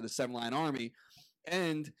 jersey for the 7-Line Army.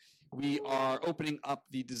 And we are opening up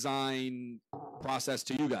the design process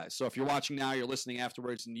to you guys. So if you're watching now, you're listening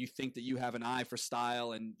afterwards, and you think that you have an eye for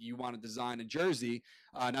style and you want to design a jersey,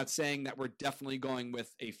 not saying that we're definitely going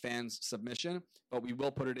with a fan's submission, but we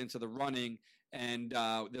will put it into the running, and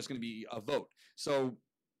there's going to be a vote. So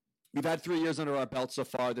we've had 3 years under our belt so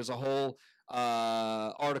far. There's a whole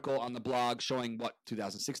article on the blog showing what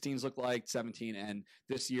 2016's looked like, 17, and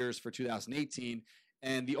this year's for 2018.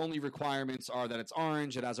 And the only requirements are that it's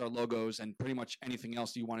orange, it has our logos, and pretty much anything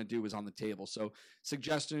else you want to do is on the table. So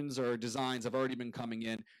suggestions or designs have already been coming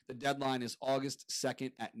in. The deadline is August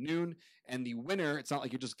 2nd at noon. And the winner, it's not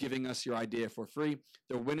like you're just giving us your idea for free.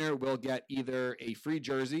 The winner will get either a free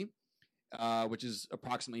jersey, which is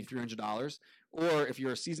approximately $300, or if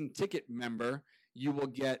you're a season ticket member, you will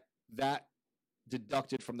get that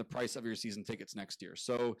deducted from the price of your season tickets next year.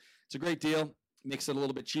 So it's a great deal. Makes it a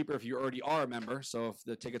little bit cheaper if you already are a member. So if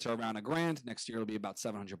the tickets are around $1,000, next year it'll be about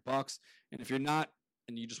 $700. And if you're not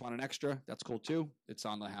and you just want an extra, that's cool too. It's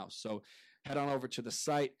on the house. So head on over to the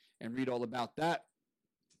site and read all about that.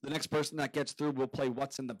 The next person that gets through will play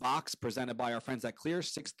What's in the Box, presented by our friends at Clear,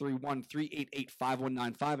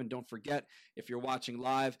 631-388-5195. And don't forget, if you're watching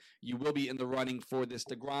live, you will be in the running for this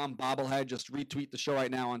DeGrom bobblehead. Just retweet the show right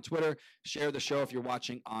now on Twitter. Share the show if you're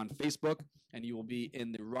watching on Facebook, and you will be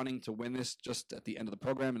in the running to win this just at the end of the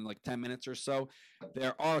program in like 10 minutes or so.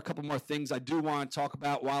 There are a couple more things I do want to talk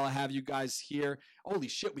about while I have you guys here. Holy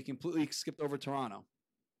shit, we completely skipped over Toronto.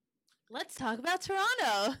 Let's talk about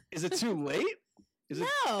Toronto. Is it too late? Is it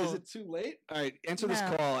too late? All right, answer this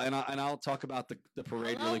call, and I'll talk about the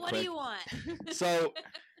parade really quick. What do you want? So,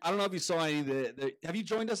 I don't know if you saw any of the have you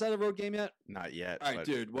joined us at a road game yet? Not yet. All right,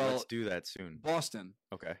 dude. Well, let's do that soon. Boston.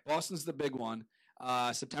 Okay. Boston's the big one.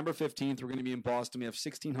 September 15th, we're going to be in Boston. We have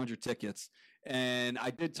 1,600 tickets. And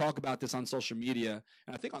I did talk about this on social media,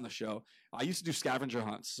 and I think on the show. I used to do scavenger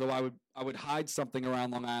hunts. So I would hide something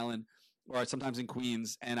around Long Island or sometimes in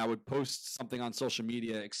Queens, and I would post something on social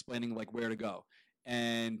media explaining like where to go.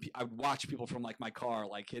 And I would watch people from like my car,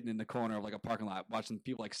 like hidden in the corner of like a parking lot, watching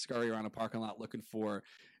people like scurry around a parking lot looking for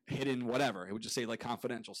hidden whatever. It would just say like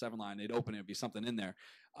confidential 7-Line. They'd open it, it'd be something in there.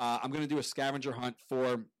 I'm going to do a scavenger hunt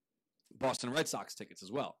for Boston Red Sox tickets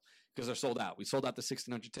as well. because they're sold out. We sold out the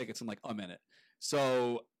 1,600 tickets in like a minute.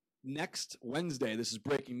 So next Wednesday, this is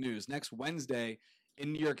breaking news. Next Wednesday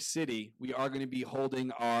in New York City, we are going to be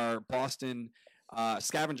holding our Boston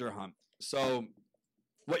scavenger hunt. So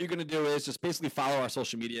what you're going to do is just basically follow our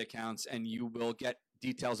social media accounts, and you will get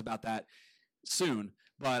details about that soon.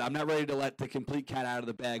 But I'm not ready to let the complete cat out of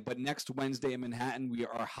the bag. But next Wednesday in Manhattan, we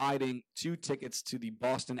are hiding 2 tickets to the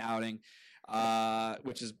Boston outing,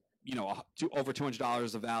 which is over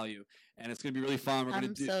 $200 of value, and it's going to be really fun. We're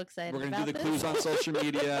I'm so excited. We're going to do the about clues this. on social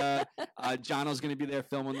media. Jono's going to be there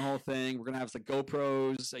filming the whole thing. We're going to have some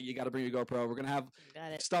GoPros. You got to bring your GoPro. We're going to have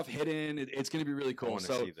Got it. stuff hidden. It's going to be really I cool. want to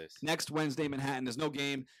So see this. next Wednesday, Manhattan. There's no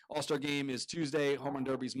game. All-Star game is Tuesday. Home Run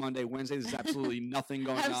Derby's Monday. Wednesday, there's absolutely nothing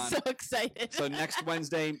going I'm on. so excited. So next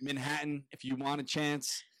Wednesday, Manhattan. If you want a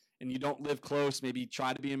chance and you don't live close, maybe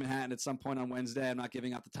try to be in Manhattan at some point on Wednesday. I'm not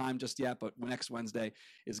giving out the time just yet, but next Wednesday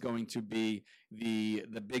is going to be the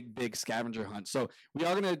big scavenger hunt. So we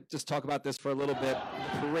are going to just talk about this for a little bit.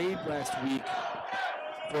 The parade last week,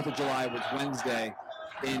 4th of July, was Wednesday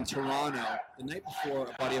in Toronto. The night before,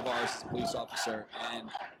 a buddy of ours is a police officer, and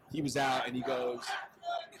he was out, and he goes,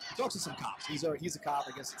 he talks to some cops. He's a cop.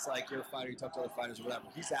 I guess it's like you're a fighter, you talk to other fighters or whatever.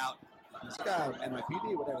 He's out. He's like,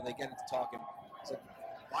 NYPD, whatever. They get into talking. He's like,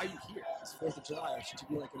 why are you here? It's 4th of July. Should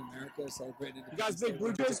you be like in America celebrating? You guys big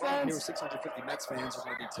Blue Jays Jays fans? Here fans? were 650 Mets fans who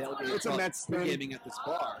are going to be tailgating. It's a Mets thing. gaming at this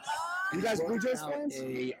bar. You guys Blue Jays Out fans?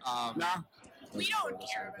 Nah. We don't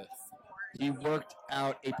care about He worked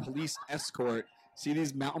out a police escort. See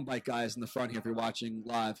these mountain bike guys in the front here if you're watching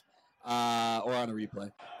live or on a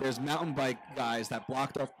replay. There's mountain bike guys that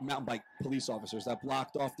blocked off, mountain bike police officers that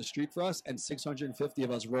blocked off the street for us, and 650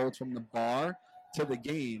 of us rolled from the bar to the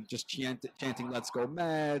game, just chanting "Let's go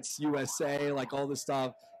Mets," USA, like all this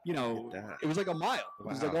stuff. You know, it was like a mile. It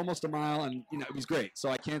was like almost a mile, and it was great. So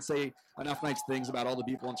I can't say enough nice things about all the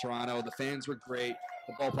people in Toronto. The fans were great.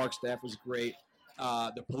 The ballpark staff was great.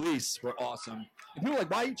 The police were awesome. And people were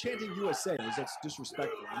like, why are you chanting USA? That's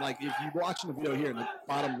disrespectful. I'm like, if you're watching the video here in the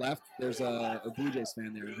bottom left, there's a Blue Jays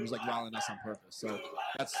fan there, and he was like riling us on purpose. So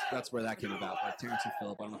that's where that came about. Like Terrence and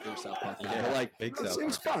Phillip, I don't know if they were South Park. Yeah, but like, big it South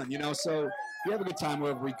was Park. fun, So we have a good time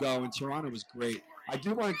wherever we go, and Toronto was great. I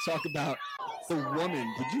do want to talk about the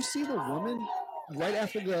woman. Did you see the woman? Right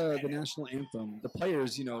after the national anthem, the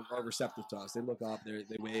players, are receptive to us. They look up, they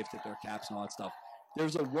wave, take their caps and all that stuff.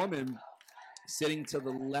 There's a woman sitting to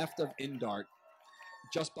the left of Indart,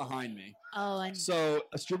 just behind me. Oh, and So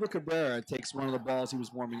Asdrubal Cabrera takes one of the balls he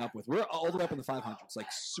was warming up with. We're all the way up in the 500s, like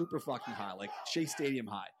super fucking high, like Shea Stadium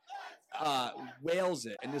high. Whales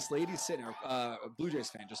it, and this lady's sitting there, a Blue Jays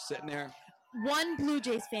fan, just sitting there one Blue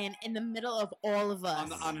Jays fan in the middle of all of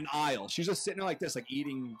us. on an aisle. She's just sitting there like this, like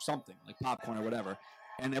eating something, like popcorn or whatever.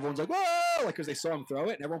 And everyone's like, whoa, like because they saw him throw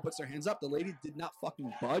it, and everyone puts their hands up. The lady did not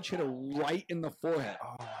fucking budge, hit her right in the forehead.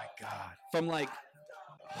 Oh my God. From like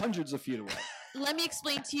hundreds of feet away. Let me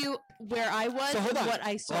explain to you where I was So hold and on. what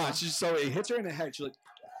I saw. Hold on. So it hits her in the head. She's like,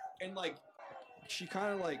 and like, she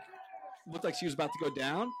kind of like looked like she was about to go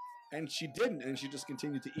down, and she didn't, and she just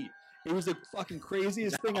continued to eat. It was the fucking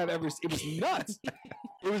craziest thing I've ever seen. It was nuts.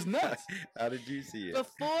 It was nuts. How did you see it?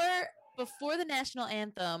 Before the national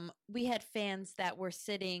anthem, we had fans that were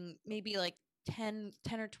sitting maybe like 10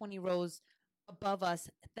 or 20 rows above us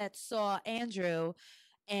that saw Andrew,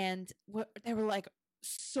 and they were like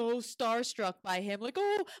so starstruck by him, like,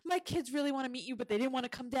 oh, my kids really want to meet you, but they didn't want to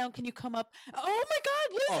come down. Can you come up? Oh my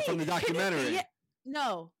God, Lizzie! Oh, from the documentary.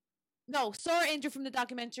 No, saw Andrew from the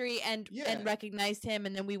documentary and recognized him,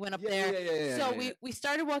 and then we went up there. So we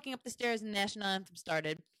started walking up the stairs, and the national anthem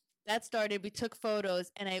started. That started. We took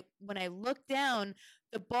photos, and when I looked down,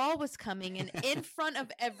 the ball was coming, and in front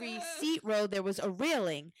of every seat row there was a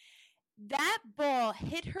railing. That ball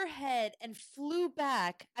hit her head and flew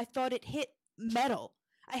back. I thought it hit metal.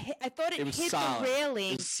 I thought it hit solid. the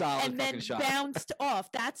railing and then shot. bounced off.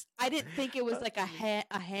 I didn't think it was like a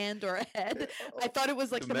hand or a head. I thought it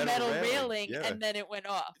was like the metal railing, and then it went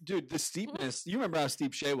off. Dude, the steepness. You remember how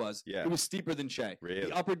steep Shea was? Yeah. It was steeper than Shea. Really?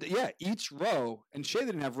 The upper, each row, and Shea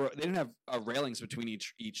didn't have railings between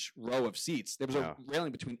each row of seats. There was a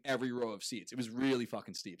railing between every row of seats. It was really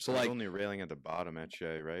fucking steep. So There's like only a railing at the bottom at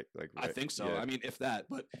Shea, right? Like I think so. Yeah. I mean, if that,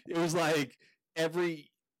 but it was like every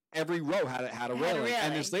row had a railing,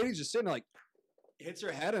 and this lady's just sitting there, like, hits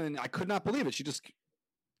her head, and I could not believe it. She just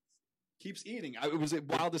keeps eating. It was the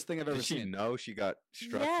wildest thing I've ever Did she seen. know she got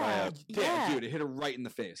struck by Yeah. a... Yeah. Dude, it hit her right in the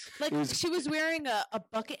face. Like she was wearing a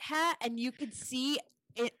bucket hat, and you could see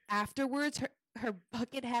it afterwards. her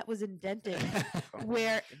bucket hat was indented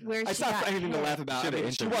where I she saw got anything to hit. laugh about. I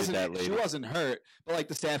mean, she wasn't hurt, but like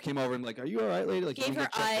the staff came over and like, "Are you all right, lady?" Like, Gave her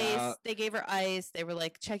ice. They gave her ice. They were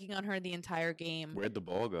like checking on her the entire game. Where'd the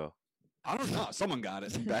ball go? I don't know. Someone got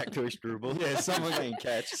it. Back to a Struble. Yeah, someone didn't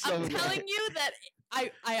catch. I'm telling you that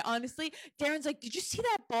I honestly, Darren's like, did you see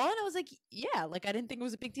that ball? And I was like, yeah. Like, I didn't think it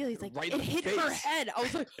was a big deal. He's like, Right it hit her head. I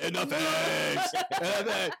was like, in the face.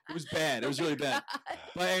 It was bad. It was really bad.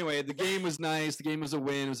 But anyway, the game was nice. The game was a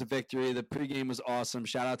win. It was a victory. The pregame was awesome.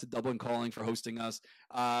 Shout out to Dublin Calling for hosting us.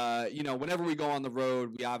 Whenever we go on the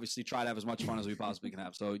road, we obviously try to have as much fun as we possibly can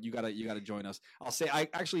have. So you gotta join us. I'll say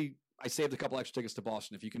I saved a couple extra tickets to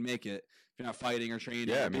Boston. If you can make it, if you're not fighting or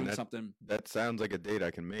training or doing something. That sounds like a date I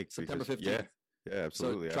can make. September 15th. Yeah,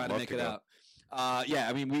 absolutely. So try to make it out.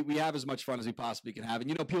 I mean, we have as much fun as we possibly can have. And,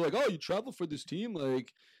 people are like, oh, you travel for this team?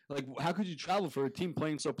 Like how could you travel for a team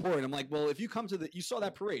playing so poor? And I'm like, well, if you come to you saw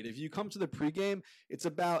that parade. If you come to the pregame, it's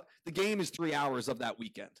about, the game is 3 hours of that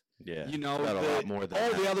weekend. Yeah. A lot more than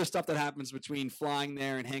all the other stuff that happens between flying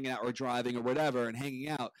there and hanging out or driving or whatever and hanging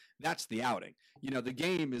out, that's the outing. The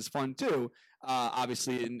game is fun too,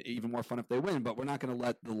 obviously, and even more fun if they win, but we're not going to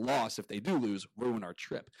let the loss, if they do lose, ruin our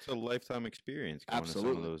trip. It's a lifetime experience going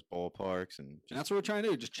Absolutely. to some of those ballparks. And that's what we're trying to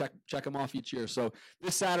do, just check them off each year. So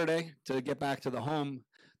this Saturday, to get back to the home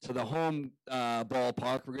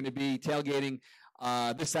ballpark, we're going to be tailgating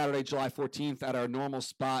this Saturday, July 14th, at our normal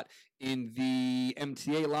spot in the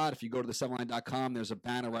MTA lot. If you go to the7line.com, there's a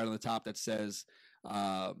banner right on the top that says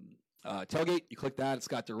tailgate. You click that. It's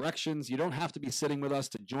got directions. You don't have to be sitting with us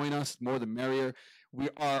to join us. More the merrier.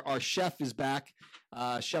 Our chef is back.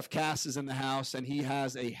 Chef Cass is in the house, and he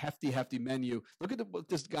has a hefty menu. Look at what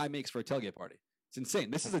this guy makes for a tailgate party. It's insane.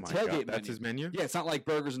 This is a tailgate menu. That's his menu? Yeah, it's not like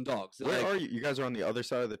burgers and dogs. Where are you? You guys are on the other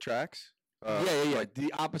side of the tracks? Yeah.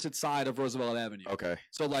 The opposite side of Roosevelt Avenue. Okay.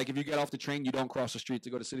 So, like, if you get off the train, you don't cross the street to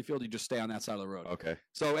go to Citi Field. You just stay on that side of the road. Okay.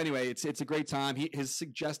 So, anyway, it's a great time. His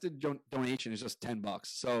suggested donation is just $10.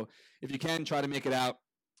 So, if you can, try to make it out.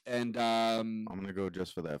 And I'm gonna go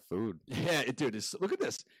just for that food. Yeah, dude. Look at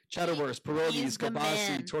this: cheddarwurst, pierogies,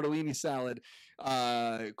 kielbasa, tortellini salad,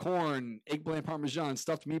 corn, eggplant parmesan,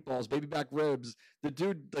 stuffed meatballs, baby back ribs. The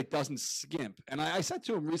dude doesn't skimp. And I said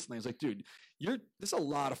to him recently, I was like, dude, this is a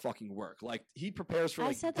lot of fucking work. Like, he prepares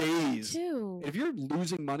for days. Too. If you're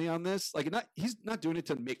losing money on this, he's not doing it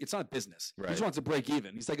to make. It's not business. Right. He just wants to break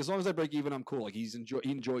even. He's like, as long as I break even, I'm cool. Like, he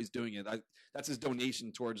enjoys doing it. That's his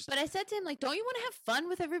donation towards. But I said to him, don't you want to have fun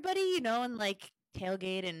with everybody, and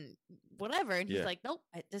tailgate and whatever? And he's like, nope.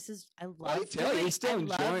 I love doing he's still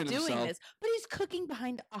enjoying himself. this. But he's cooking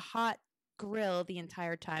behind a hot grill the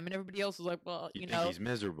entire time, and everybody else is like, well, you know, he's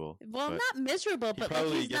miserable. Well, not miserable, but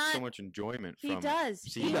probably he's gets not, so much enjoyment he from does.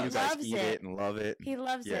 seeing He you guys loves eat it and love it. He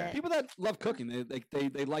loves it. People that love cooking,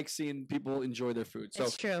 they like seeing people enjoy their food. So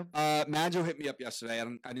it's true. Maggio hit me up yesterday.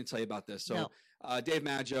 I didn't tell you about this. So Dave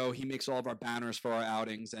Maggio, he makes all of our banners for our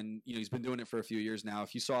outings, and he's been doing it for a few years now.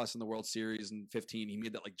 If you saw us in the World Series in 2015, he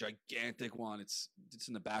made that gigantic one. It's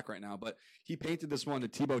in the back right now, but he painted this one, the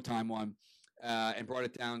Tebow time one, and brought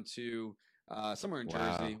it down to somewhere in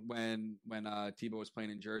Jersey when Tebow was playing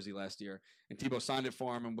in Jersey last year, and Tebow signed it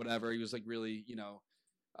for him and whatever. He was really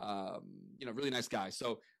really nice guy.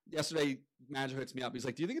 So yesterday, Maggio hits me up. He's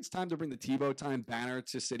like, "Do you think it's time to bring the Tebow time banner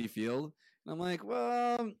to Citi Field?" And I'm like,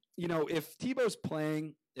 "Well, if Tebow's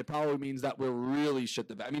playing, it probably means that we're really shit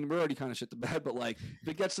the bed. I mean, we're already kind of shit the bed, but if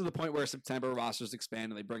it gets to the point where September rosters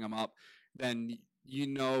expand and they bring them up, then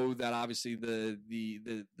that obviously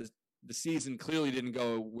the season clearly didn't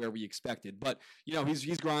go where we expected. But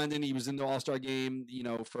he's grinding. He was in the All-Star game,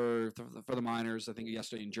 for the Miners. I think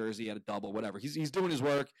yesterday in Jersey, he had a double, whatever. He's doing his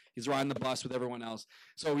work. He's riding the bus with everyone else.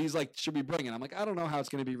 So he's like, should we bring it? I'm like, I don't know how it's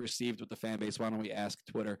going to be received with the fan base. Why don't we ask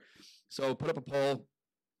Twitter? So put up a poll.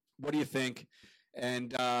 What do you think?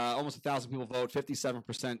 And almost 1,000 people vote.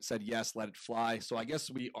 57% said yes, let it fly. So I guess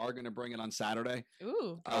we are going to bring it on Saturday.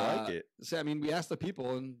 Ooh, I like it. So I mean, we asked the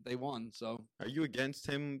people and they won. So are you against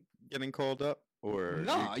him getting called up, or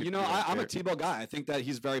no? I'm a Tebow guy. I think that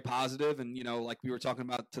he's very positive, and like we were talking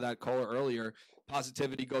about to that caller earlier,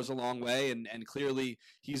 positivity goes a long way, and clearly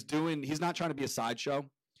he's not trying to be a sideshow.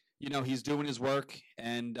 He's doing his work,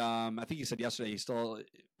 and I think he said yesterday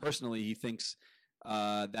he thinks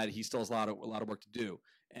that he still has a lot of work to do.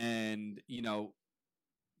 And,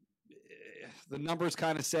 the numbers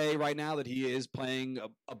kind of say right now that he is playing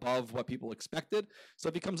above what people expected. So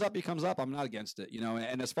if he comes up, he comes up. I'm not against it,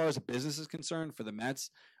 And as far as a business is concerned for the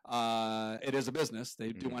Mets, it is a business.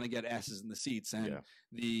 They do want to get asses in the seats. And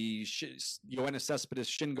the Yoenis Cespedes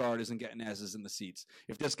shin guard isn't getting asses in the seats.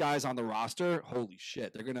 If this guy's on the roster, holy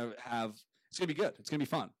shit, they're going to have It's going to be good. It's going to be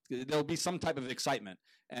fun. There'll be some type of excitement,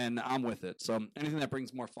 and I'm with it. So anything that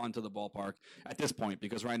brings more fun to the ballpark at this point,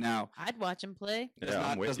 because right now I'd watch him play.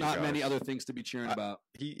 There's not many other things to be cheering about.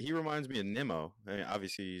 He reminds me of Nimmo. I mean,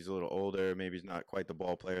 obviously, he's a little older. Maybe he's not quite the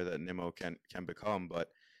ball player that Nimmo can become, but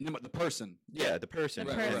Nimmo, the person. Yeah, the person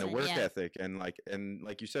The and the person, work yeah. ethic, and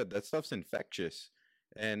like you said, that stuff's infectious.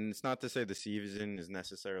 And it's not to say the season is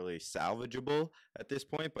necessarily salvageable at this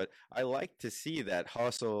point, but I like to see that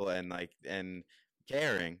hustle and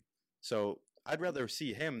caring. So I'd rather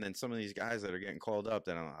see him than some of these guys that are getting called up.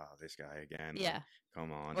 That this guy again. Yeah. Like,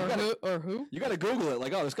 come on. Or who? You got to Google it.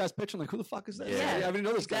 Like, oh, this guy's pitching. Like, who the fuck is that? Yeah. I didn't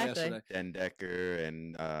know this guy Exactly. yesterday. Den Decker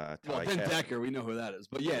and Well, Ty Ben Kemp. Decker, we know who that is.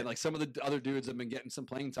 But yeah, like some of the other dudes have been getting some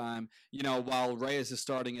playing time. You know, while Reyes is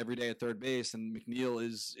starting every day at third base and McNeil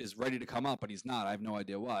is ready to come up, but he's not. I have no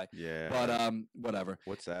idea why. Yeah. But whatever.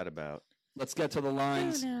 What's that about? Let's get to the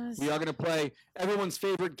lines. Who knows? We are going to play everyone's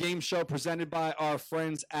favorite game show presented by our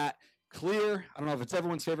friends at Clear. I don't know if it's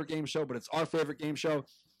everyone's favorite game show, but it's our favorite game show.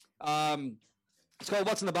 It's called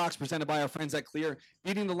What's in the Box, presented by our friends at Clear.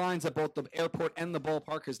 Beating the lines at both the airport and the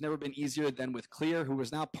ballpark has never been easier than with Clear, who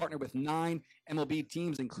is now partnered with 9 MLB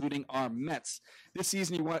teams, including our Mets. This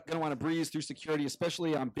season, you're going to want to breeze through security,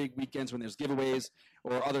 especially on big weekends when there's giveaways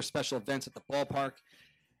or other special events at the ballpark.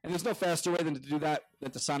 And there's no faster way than to do that than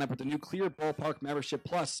to sign up with the new Clear Ballpark Membership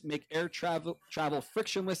Plus. Make air travel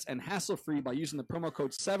frictionless and hassle-free by using the promo code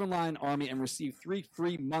 7LineArmy and receive 3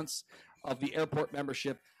 free months of the airport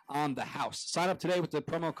membership on the house. Sign up today with the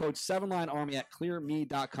promo code 7LineArmy at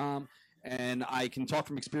clearme.com. And I can talk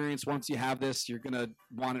from experience. Once you have this, you're going to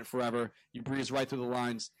want it forever. You breeze right through the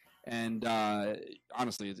lines. And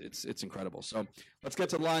honestly, it's incredible. So let's get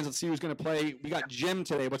to the lines. Let's see who's going to play. We got Jim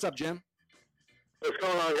today. What's up, Jim? What's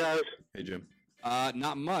going on, guys? Hey, Jim.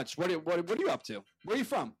 Not much. What are you up to? Where are you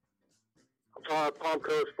from? I'm Palm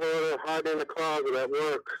Coast, Florida, hiding in the closet at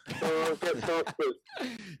work. So get something.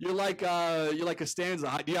 You're like a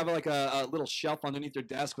Costanza. Do you have like a little shelf underneath your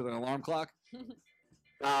desk with an alarm clock? No,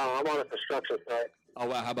 I'm on a construction site. Oh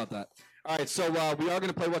wow, how about that? All right, so we are going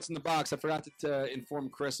to play What's in the Box. I forgot to inform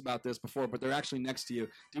Chris about this before, but they're actually next to you.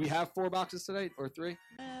 Do we have 4 boxes today or 3?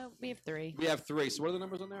 We have 3. We have 3. So what are the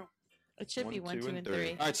numbers on there? It should be 1, 2, and 3.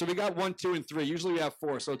 All right, so we got 1, 2, and 3. Usually we have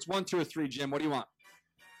 4, so it's 1, 2, or 3. Jim, what do you want?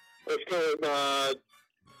 Let's go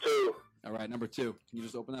 2. All right, number 2. Can you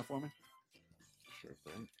just open that for me? Sure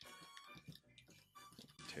thing.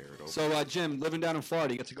 Tear it open. So Jim, living down in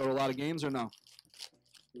Florida, you get to go to a lot of games or no?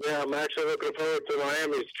 Yeah, I'm actually looking forward to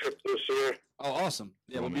Miami's trip this year. Oh, awesome.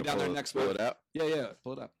 Yeah, we'll Want be me to down there pull next pull month. it out? Yeah,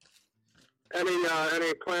 pull it up.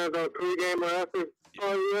 Any plans on pregame or after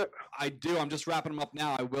party yet? I do. I'm just wrapping them up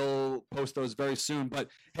now. I will post those very soon. But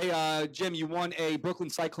hey, Jim, you won a Brooklyn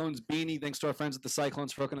Cyclones beanie. Thanks to our friends at the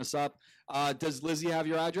Cyclones for hooking us up. Does Lizzie have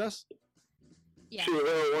your address? Yeah. She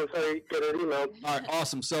will once I get an email. All right,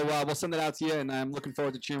 awesome. So we'll send that out to you, and I'm looking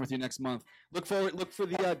forward to cheering with you next month. Look for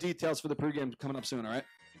the details for the pregame coming up soon. All right.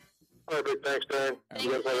 Perfect. Thanks, man.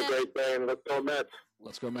 You guys have a great day, and let's go Mets.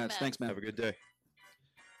 Let's go, Mets. Thanks, man. Have a good day.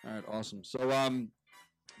 All right, awesome. So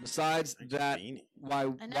besides that,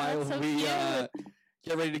 while it's so we cute.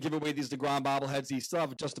 get ready to give away these DeGrom bobbleheads, you still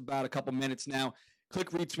have just about a couple minutes now. Click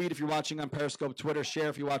retweet if you're watching on Periscope, Twitter, share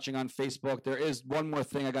if you're watching on Facebook. There is one more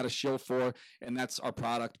thing I got to shill for, and that's our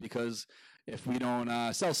product, because if we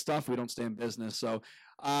don't sell stuff, we don't stay in business. So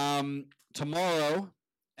tomorrow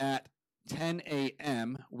at 10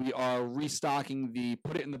 a.m., we are restocking the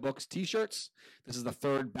Put It in the Books t-shirts. This is the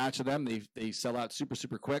 3rd batch of them. They sell out super,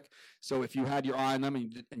 super quick. So if you had your eye on them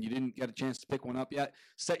and you didn't get a chance to pick one up yet,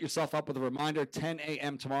 set yourself up with a reminder, 10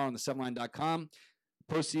 a.m. tomorrow on the 7line.com.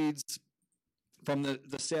 Proceeds from the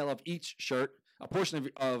sale of each shirt, a portion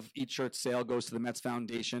of each shirt's sale goes to the Mets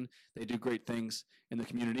Foundation. They do great things in the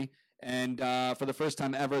community. And for the first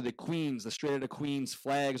time ever, the Straight Outta Queens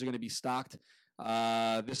flags are going to be stocked.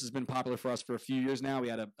 This has been popular for us for a few years now. We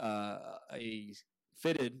had a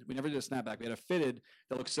fitted, we never did a snapback. We had a fitted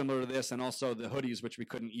that looks similar to this, and also the hoodies, which we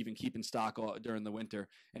couldn't even keep in stock during the winter.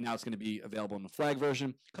 And now it's going to be available in the flag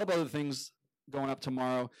version. A couple other things going up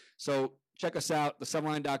tomorrow. So check us out,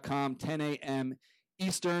 the7line.com, 10 a.m.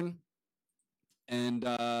 Eastern. And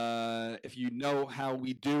if you know how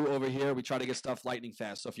we do over here, we try to get stuff lightning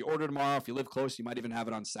fast. So if you order tomorrow, if you live close, you might even have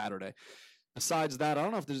it on Saturday. Besides that, I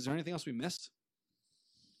don't know if there's anything else we missed.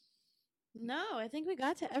 No, I think we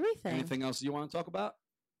got to everything. Anything else you want to talk about,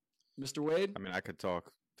 Mr. Wade? I mean, I could talk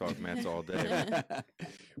Mets all day.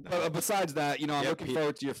 But besides that, I'm looking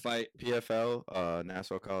forward to your fight. PFL,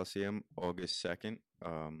 Nassau Coliseum, August 2nd.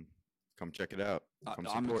 Come check it out.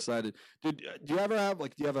 I'm excited. Dude, do you ever have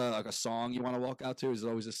a song you want to walk out to? Is it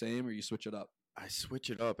always the same, or you switch it up? I switch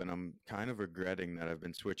it up, and I'm kind of regretting that I've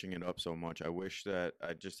been switching it up so much. I wish that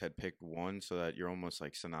I just had picked one so that you're almost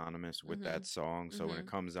like synonymous with that song. So when it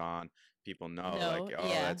comes on, people know like, oh,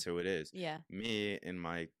 that's who it is. Yeah. Me in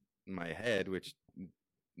my head, which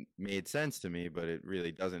made sense to me, but it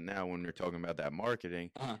really doesn't now when we're talking about that marketing,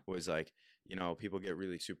 was like, you know, people get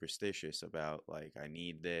really superstitious about like, I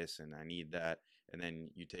need this and I need that. And then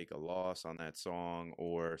you take a loss on that song,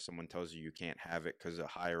 or someone tells you can't have it because a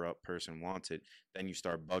higher up person wants it. Then you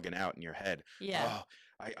start bugging out in your head. Yeah.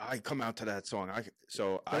 Oh, I come out to that song.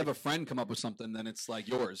 I have a friend come up with something, then it's like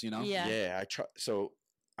yours, you know? Yeah. Yeah. I try. So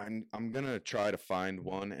I'm gonna try to find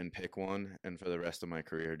one and pick one, and for the rest of my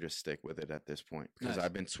career, just stick with it at this point, because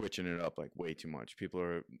I've been switching it up like way too much. People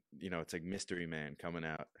are, you know, it's like Mystery Man coming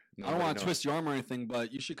out. I don't want to twist your arm or anything,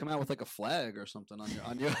 but you should come out with like a flag or something on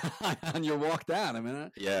your on your walk down. I mean,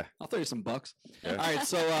 yeah, I'll throw you some bucks. Yeah. All right,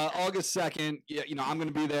 so August 2nd, you know, I'm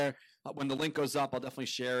going to be there. When the link goes up, I'll definitely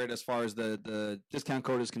share it as far as the discount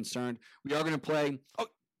code is concerned. We are going to play. Oh,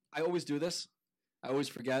 I always do this. I always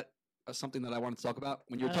forget something that I wanted to talk about.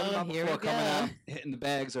 When you were talking about before coming out, hitting the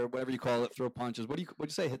bags or whatever you call it, throw punches. What'd you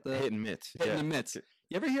say? Hitting mitts. Hitting the mitts.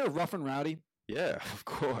 You ever hear of Rough and Rowdy? Yeah, of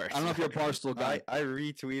course. I don't know if you're a Barstool guy. I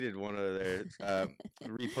retweeted one of their,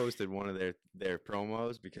 reposted one of their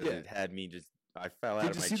promos because it had me just, I fell out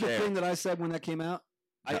of my chair. Did you see the thing that I said when that came out?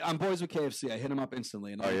 I'm boys with KFC. I hit him up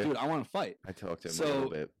instantly, and I'm like, dude, I want to fight. I talked to him a little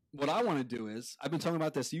bit. What I want to do is, I've been talking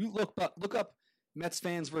about this. You look up Mets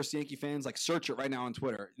fans versus Yankee fans, like search it right now on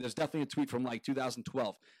Twitter. There's definitely a tweet from like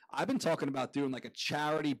 2012. I've been talking about doing like a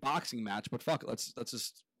charity boxing match, but fuck it, let's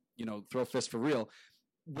just, you know, throw a fist for real,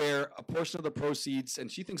 where a portion of the proceeds,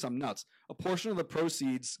 and she thinks I'm nuts, a portion of the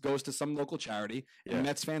proceeds goes to some local charity, and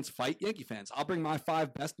Mets fans fight Yankee fans. I'll bring my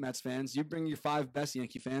 5 best Mets fans, you bring your 5 best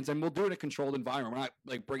Yankee fans, and we'll do it in a controlled environment. We're not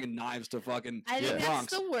like bringing knives to fucking I think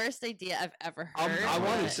that's the worst idea I've ever heard. I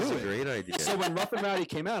want to do it. It's a great idea. So when Rough and Rowdy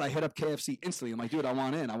came out, I hit up KFC instantly. I'm like, dude, I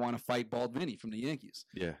want in. I want to fight Bald Vinny from the Yankees.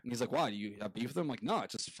 Yeah. And he's like, why? Do you have beef with him? I'm like, no,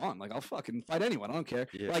 it's just fun. Like, I'll fucking fight anyone. I don't care.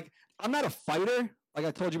 Yeah. Like, I'm not a fighter. Like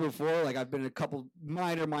I told you before, like I've been in a couple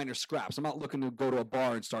minor scraps. I'm not looking to go to a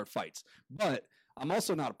bar and start fights, but I'm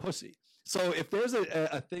also not a pussy. So if there's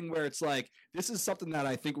a thing where it's like, this is something that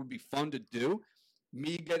I think would be fun to do,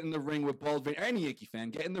 me get in the ring with Bald Vinny, or any Yankee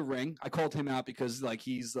fan, get in the ring. I called him out because like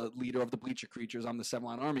he's the leader of the Bleacher Creatures. I'm the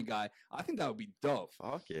 7-line Army guy. I think that would be dope.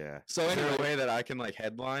 Fuck yeah. So is anyway, there a way that I can like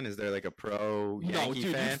headline? Is there like a pro Yankee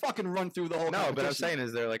dude, fan? you fucking run through the whole No, but I'm saying,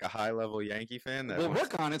 is there like a high level Yankee fan? That we'll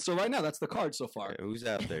work on it. So right now, that's the card so far. Okay, who's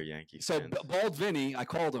out there, Yankee So fans? Bald Vinny, I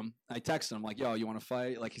called him. I texted him like, yo, you want to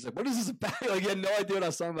fight? Like, he's like, what is this about? Like, he had no idea what I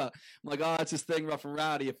was talking about. I'm like, oh, it's this thing, Rough and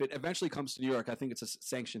Rowdy. If it eventually comes to New York, I think it's a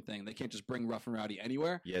sanctioned thing. They can't just bring Rough and Rowdy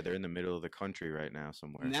anywhere. Yeah, they're in the middle of the country right now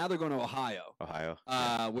somewhere. Now they're going to Ohio.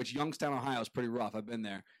 Which Youngstown, Ohio is pretty rough. I've been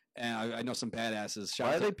there. And I know some badasses.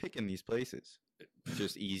 Why are they picking these places?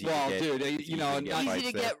 Just easy well, to get. Dude, easy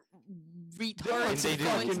to get retards. They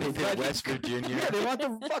did West Virginia. Yeah, they want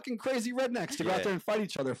the fucking crazy rednecks to go out there and fight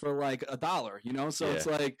each other for like $1, you know? So it's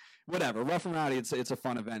like, whatever. Rough and Rowdy, it's a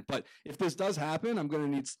fun event. But if this does happen, I'm going to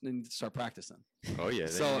need to start practicing. Oh, yeah.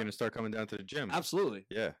 Then you're going to start coming down to the gym. Absolutely.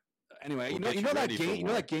 Yeah. Anyway, you know that game? You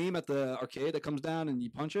know that game at the arcade that comes down and you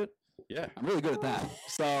punch it? Yeah, I'm really good at that.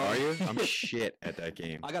 So are you? I'm shit at that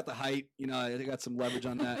game. I got the height. You know, I got some leverage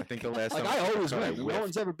on that. I think the last time I always win. No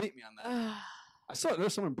one's ever beat me on that. I saw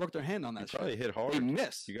there's someone broke their hand on that. You probably hit hard. They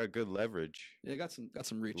missed. You got good leverage. Yeah, got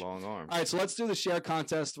some reach. Long arm. All right, so let's do the share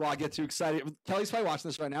contest. While I get too excited, Kelly's probably watching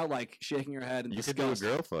this right now, like shaking her head and you could do a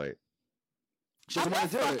girl fight. She doesn't want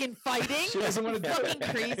to do fucking it. Fighting. She doesn't want to do fucking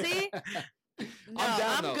it. Crazy. No,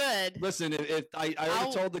 I'm good. Listen, I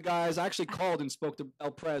already told the guys. I actually called and spoke to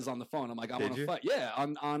El Prez on the phone. I'm like, I want to fight. Yeah,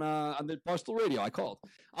 on the Barstool Radio. I called.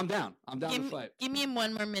 I'm down. I'm down to fight. Give me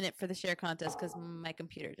 1 more minute for the share contest because my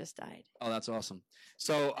computer just died. Oh, that's awesome.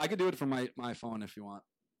 So I could do it from my phone if you want.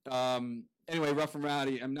 Anyway, Rough and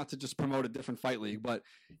Rowdy. I'm not to just promote a different fight league, but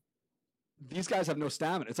these guys have no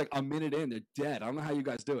stamina. It's like a minute in, they're dead. I don't know how you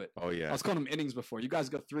guys do it. Oh yeah, I was calling them innings before. You guys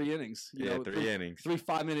got 3 innings. You know, 3 innings. 3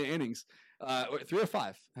 5-minute innings. 3 or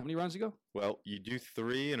 5. How many rounds you go? Well, you do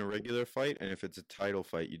 3 in a regular fight, and if it's a title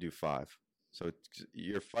fight, you do 5. So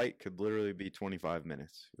your fight could literally be 25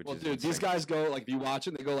 minutes. Which is dude, insane. These guys go like if you watch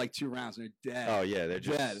it, they go like 2 rounds and they're dead. Oh yeah, they're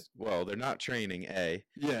just dead. Well, they're not training. A.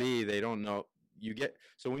 Yeah. B. They don't know.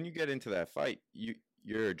 So when you get into that fight,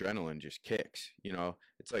 your adrenaline just kicks. You know,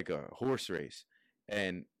 it's like a horse race.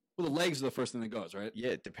 And well, the legs are the first thing that goes, right? Yeah,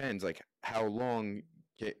 it depends. Like how long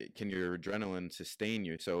can your adrenaline sustain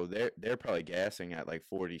you? So they're probably gassing at like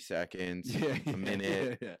 40 seconds, a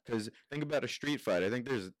minute. Because think about a street fight. I think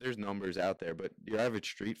there's numbers out there, but your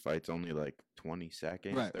average street fight's only like 20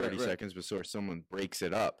 seconds, 30 seconds before someone breaks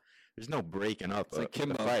it up. There's no breaking up a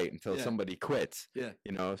fight until somebody quits.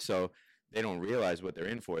 You know, so they don't realize what they're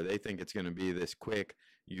in for. They think it's going to be this quick.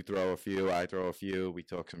 You throw a few, I throw a few, we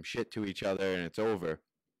talk some shit to each other, and it's over.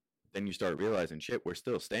 Then you start realizing, shit, we're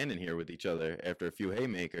still standing here with each other after a few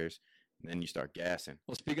haymakers, and then you start gassing.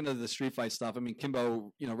 Well, speaking of the street fight stuff, I mean,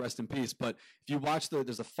 Kimbo, you know, rest in peace. But if you watch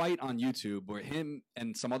there's a fight on YouTube where him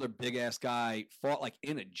and some other big ass guy fought like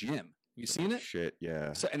in a gym. You seen it? Shit,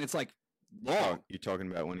 yeah. So, and it's like long. You talking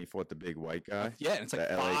about when he fought the big white guy? Yeah, and it's like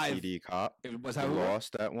the LAPD cop. It was how he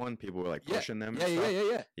lost that one. People were like pushing them.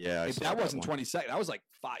 Yeah. That wasn't 20 seconds. That was like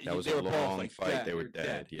 5. That was a long fight. They were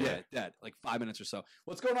dead. Yeah, dead. Like 5 minutes or so.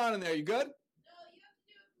 What's going on in there? You good?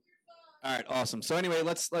 All right, awesome. So anyway,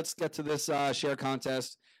 let's get to this share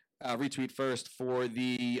contest. Retweet first for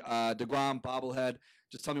the DeGrom bobblehead.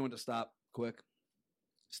 Just tell me when to stop. Quick.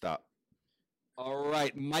 Stop. All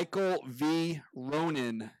right, Michael V.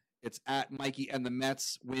 Ronan. It's at Mikey and the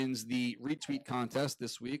Mets wins the retweet contest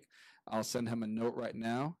this week. I'll send him a note right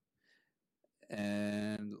now.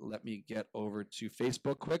 And let me get over to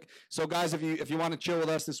Facebook quick. So guys, if you want to chill with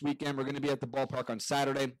us this weekend, we're going to be at the ballpark on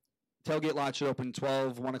Saturday. Tailgate lot should open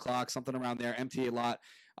 12, 1 o'clock, something around there. MTA lot.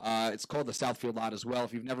 It's called the Southfield lot as well.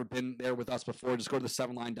 If you've never been there with us before, just go to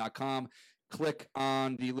the7line.com. Click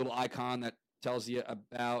on the little icon that tells you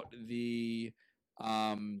about the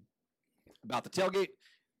tailgate,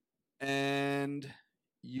 and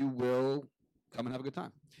you will come and have a good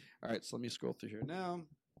time. All right, so let me scroll through here now.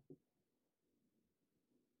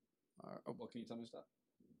 Well, can you tell me to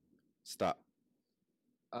stop?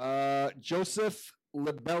 Stop. Joseph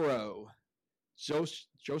Libero.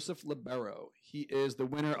 Joseph Libero. He is the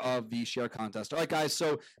winner of the share contest. All right, guys.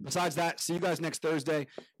 So besides that, see you guys next Thursday.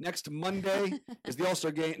 Next Monday is the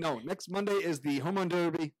All-Star game. No, next Monday is the Home Run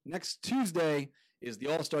Derby. Next Tuesday is the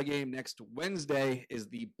All-Star game. Next Wednesday is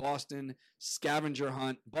the Boston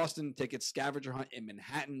ticket scavenger hunt in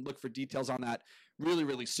Manhattan. Look for details on that really,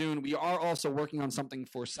 really soon. We are also working on something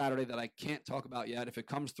for Saturday that I can't talk about yet. If it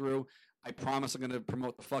comes through, I promise I'm going to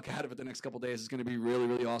promote the fuck out of it the next couple of days. It's going to be really,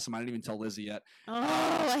 really awesome. I didn't even tell Lizzie yet. Oh,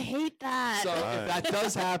 I hate that. So if that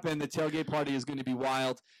does happen, the tailgate party is going to be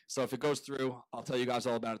wild. So if it goes through, I'll tell you guys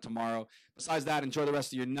all about it tomorrow. Besides that, enjoy the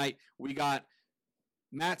rest of your night. We got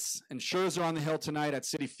Mets and Scherzer on the hill tonight at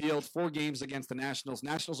Citi Field. 4 games against the Nationals.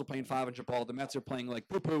 Nationals are playing 500 ball. The Mets are playing like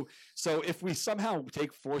poo-poo. So if we somehow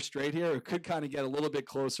take 4 straight here, it could kind of get a little bit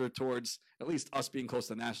closer towards at least us being close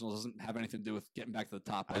to the Nationals. Doesn't have anything to do with getting back to the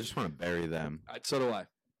top. I just want to bury them. So do I.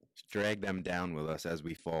 Just drag them down with us as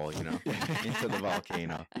we fall, you know, into the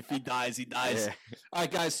volcano. If he dies, he dies. Yeah. All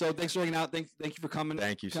right, guys. So thanks for hanging out. Thank you for coming.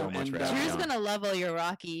 Thank you so much for having me. Drew's going to love all your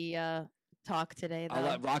Rocky talk today, though. I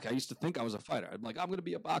like Rocky. I used to think I was a fighter. I'm like, I'm going to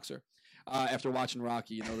be a boxer. After watching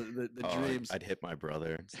Rocky, you know, the dreams. I'd hit my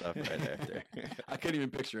brother and stuff right after. I couldn't even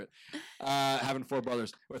picture it. Having 4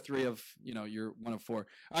 brothers, or 3 of, you know, you're one of 4. All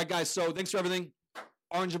right, guys. So thanks for everything.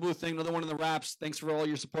 Orange and Blue thing, another one in the wraps. Thanks for all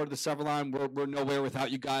your support of the Severline. We're nowhere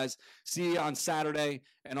without you guys. See you on Saturday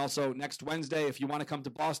and also next Wednesday. If you want to come to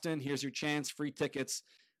Boston, here's your chance. Free tickets.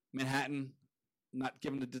 Manhattan. Not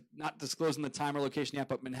disclosing the time or location yet,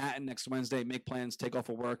 but Manhattan next Wednesday. Make plans, take off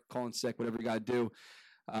of work, call in sick, whatever you got to do.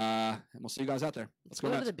 And we'll see you guys out there. Let's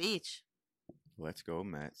go to the beach. Let's go,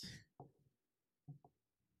 Mets.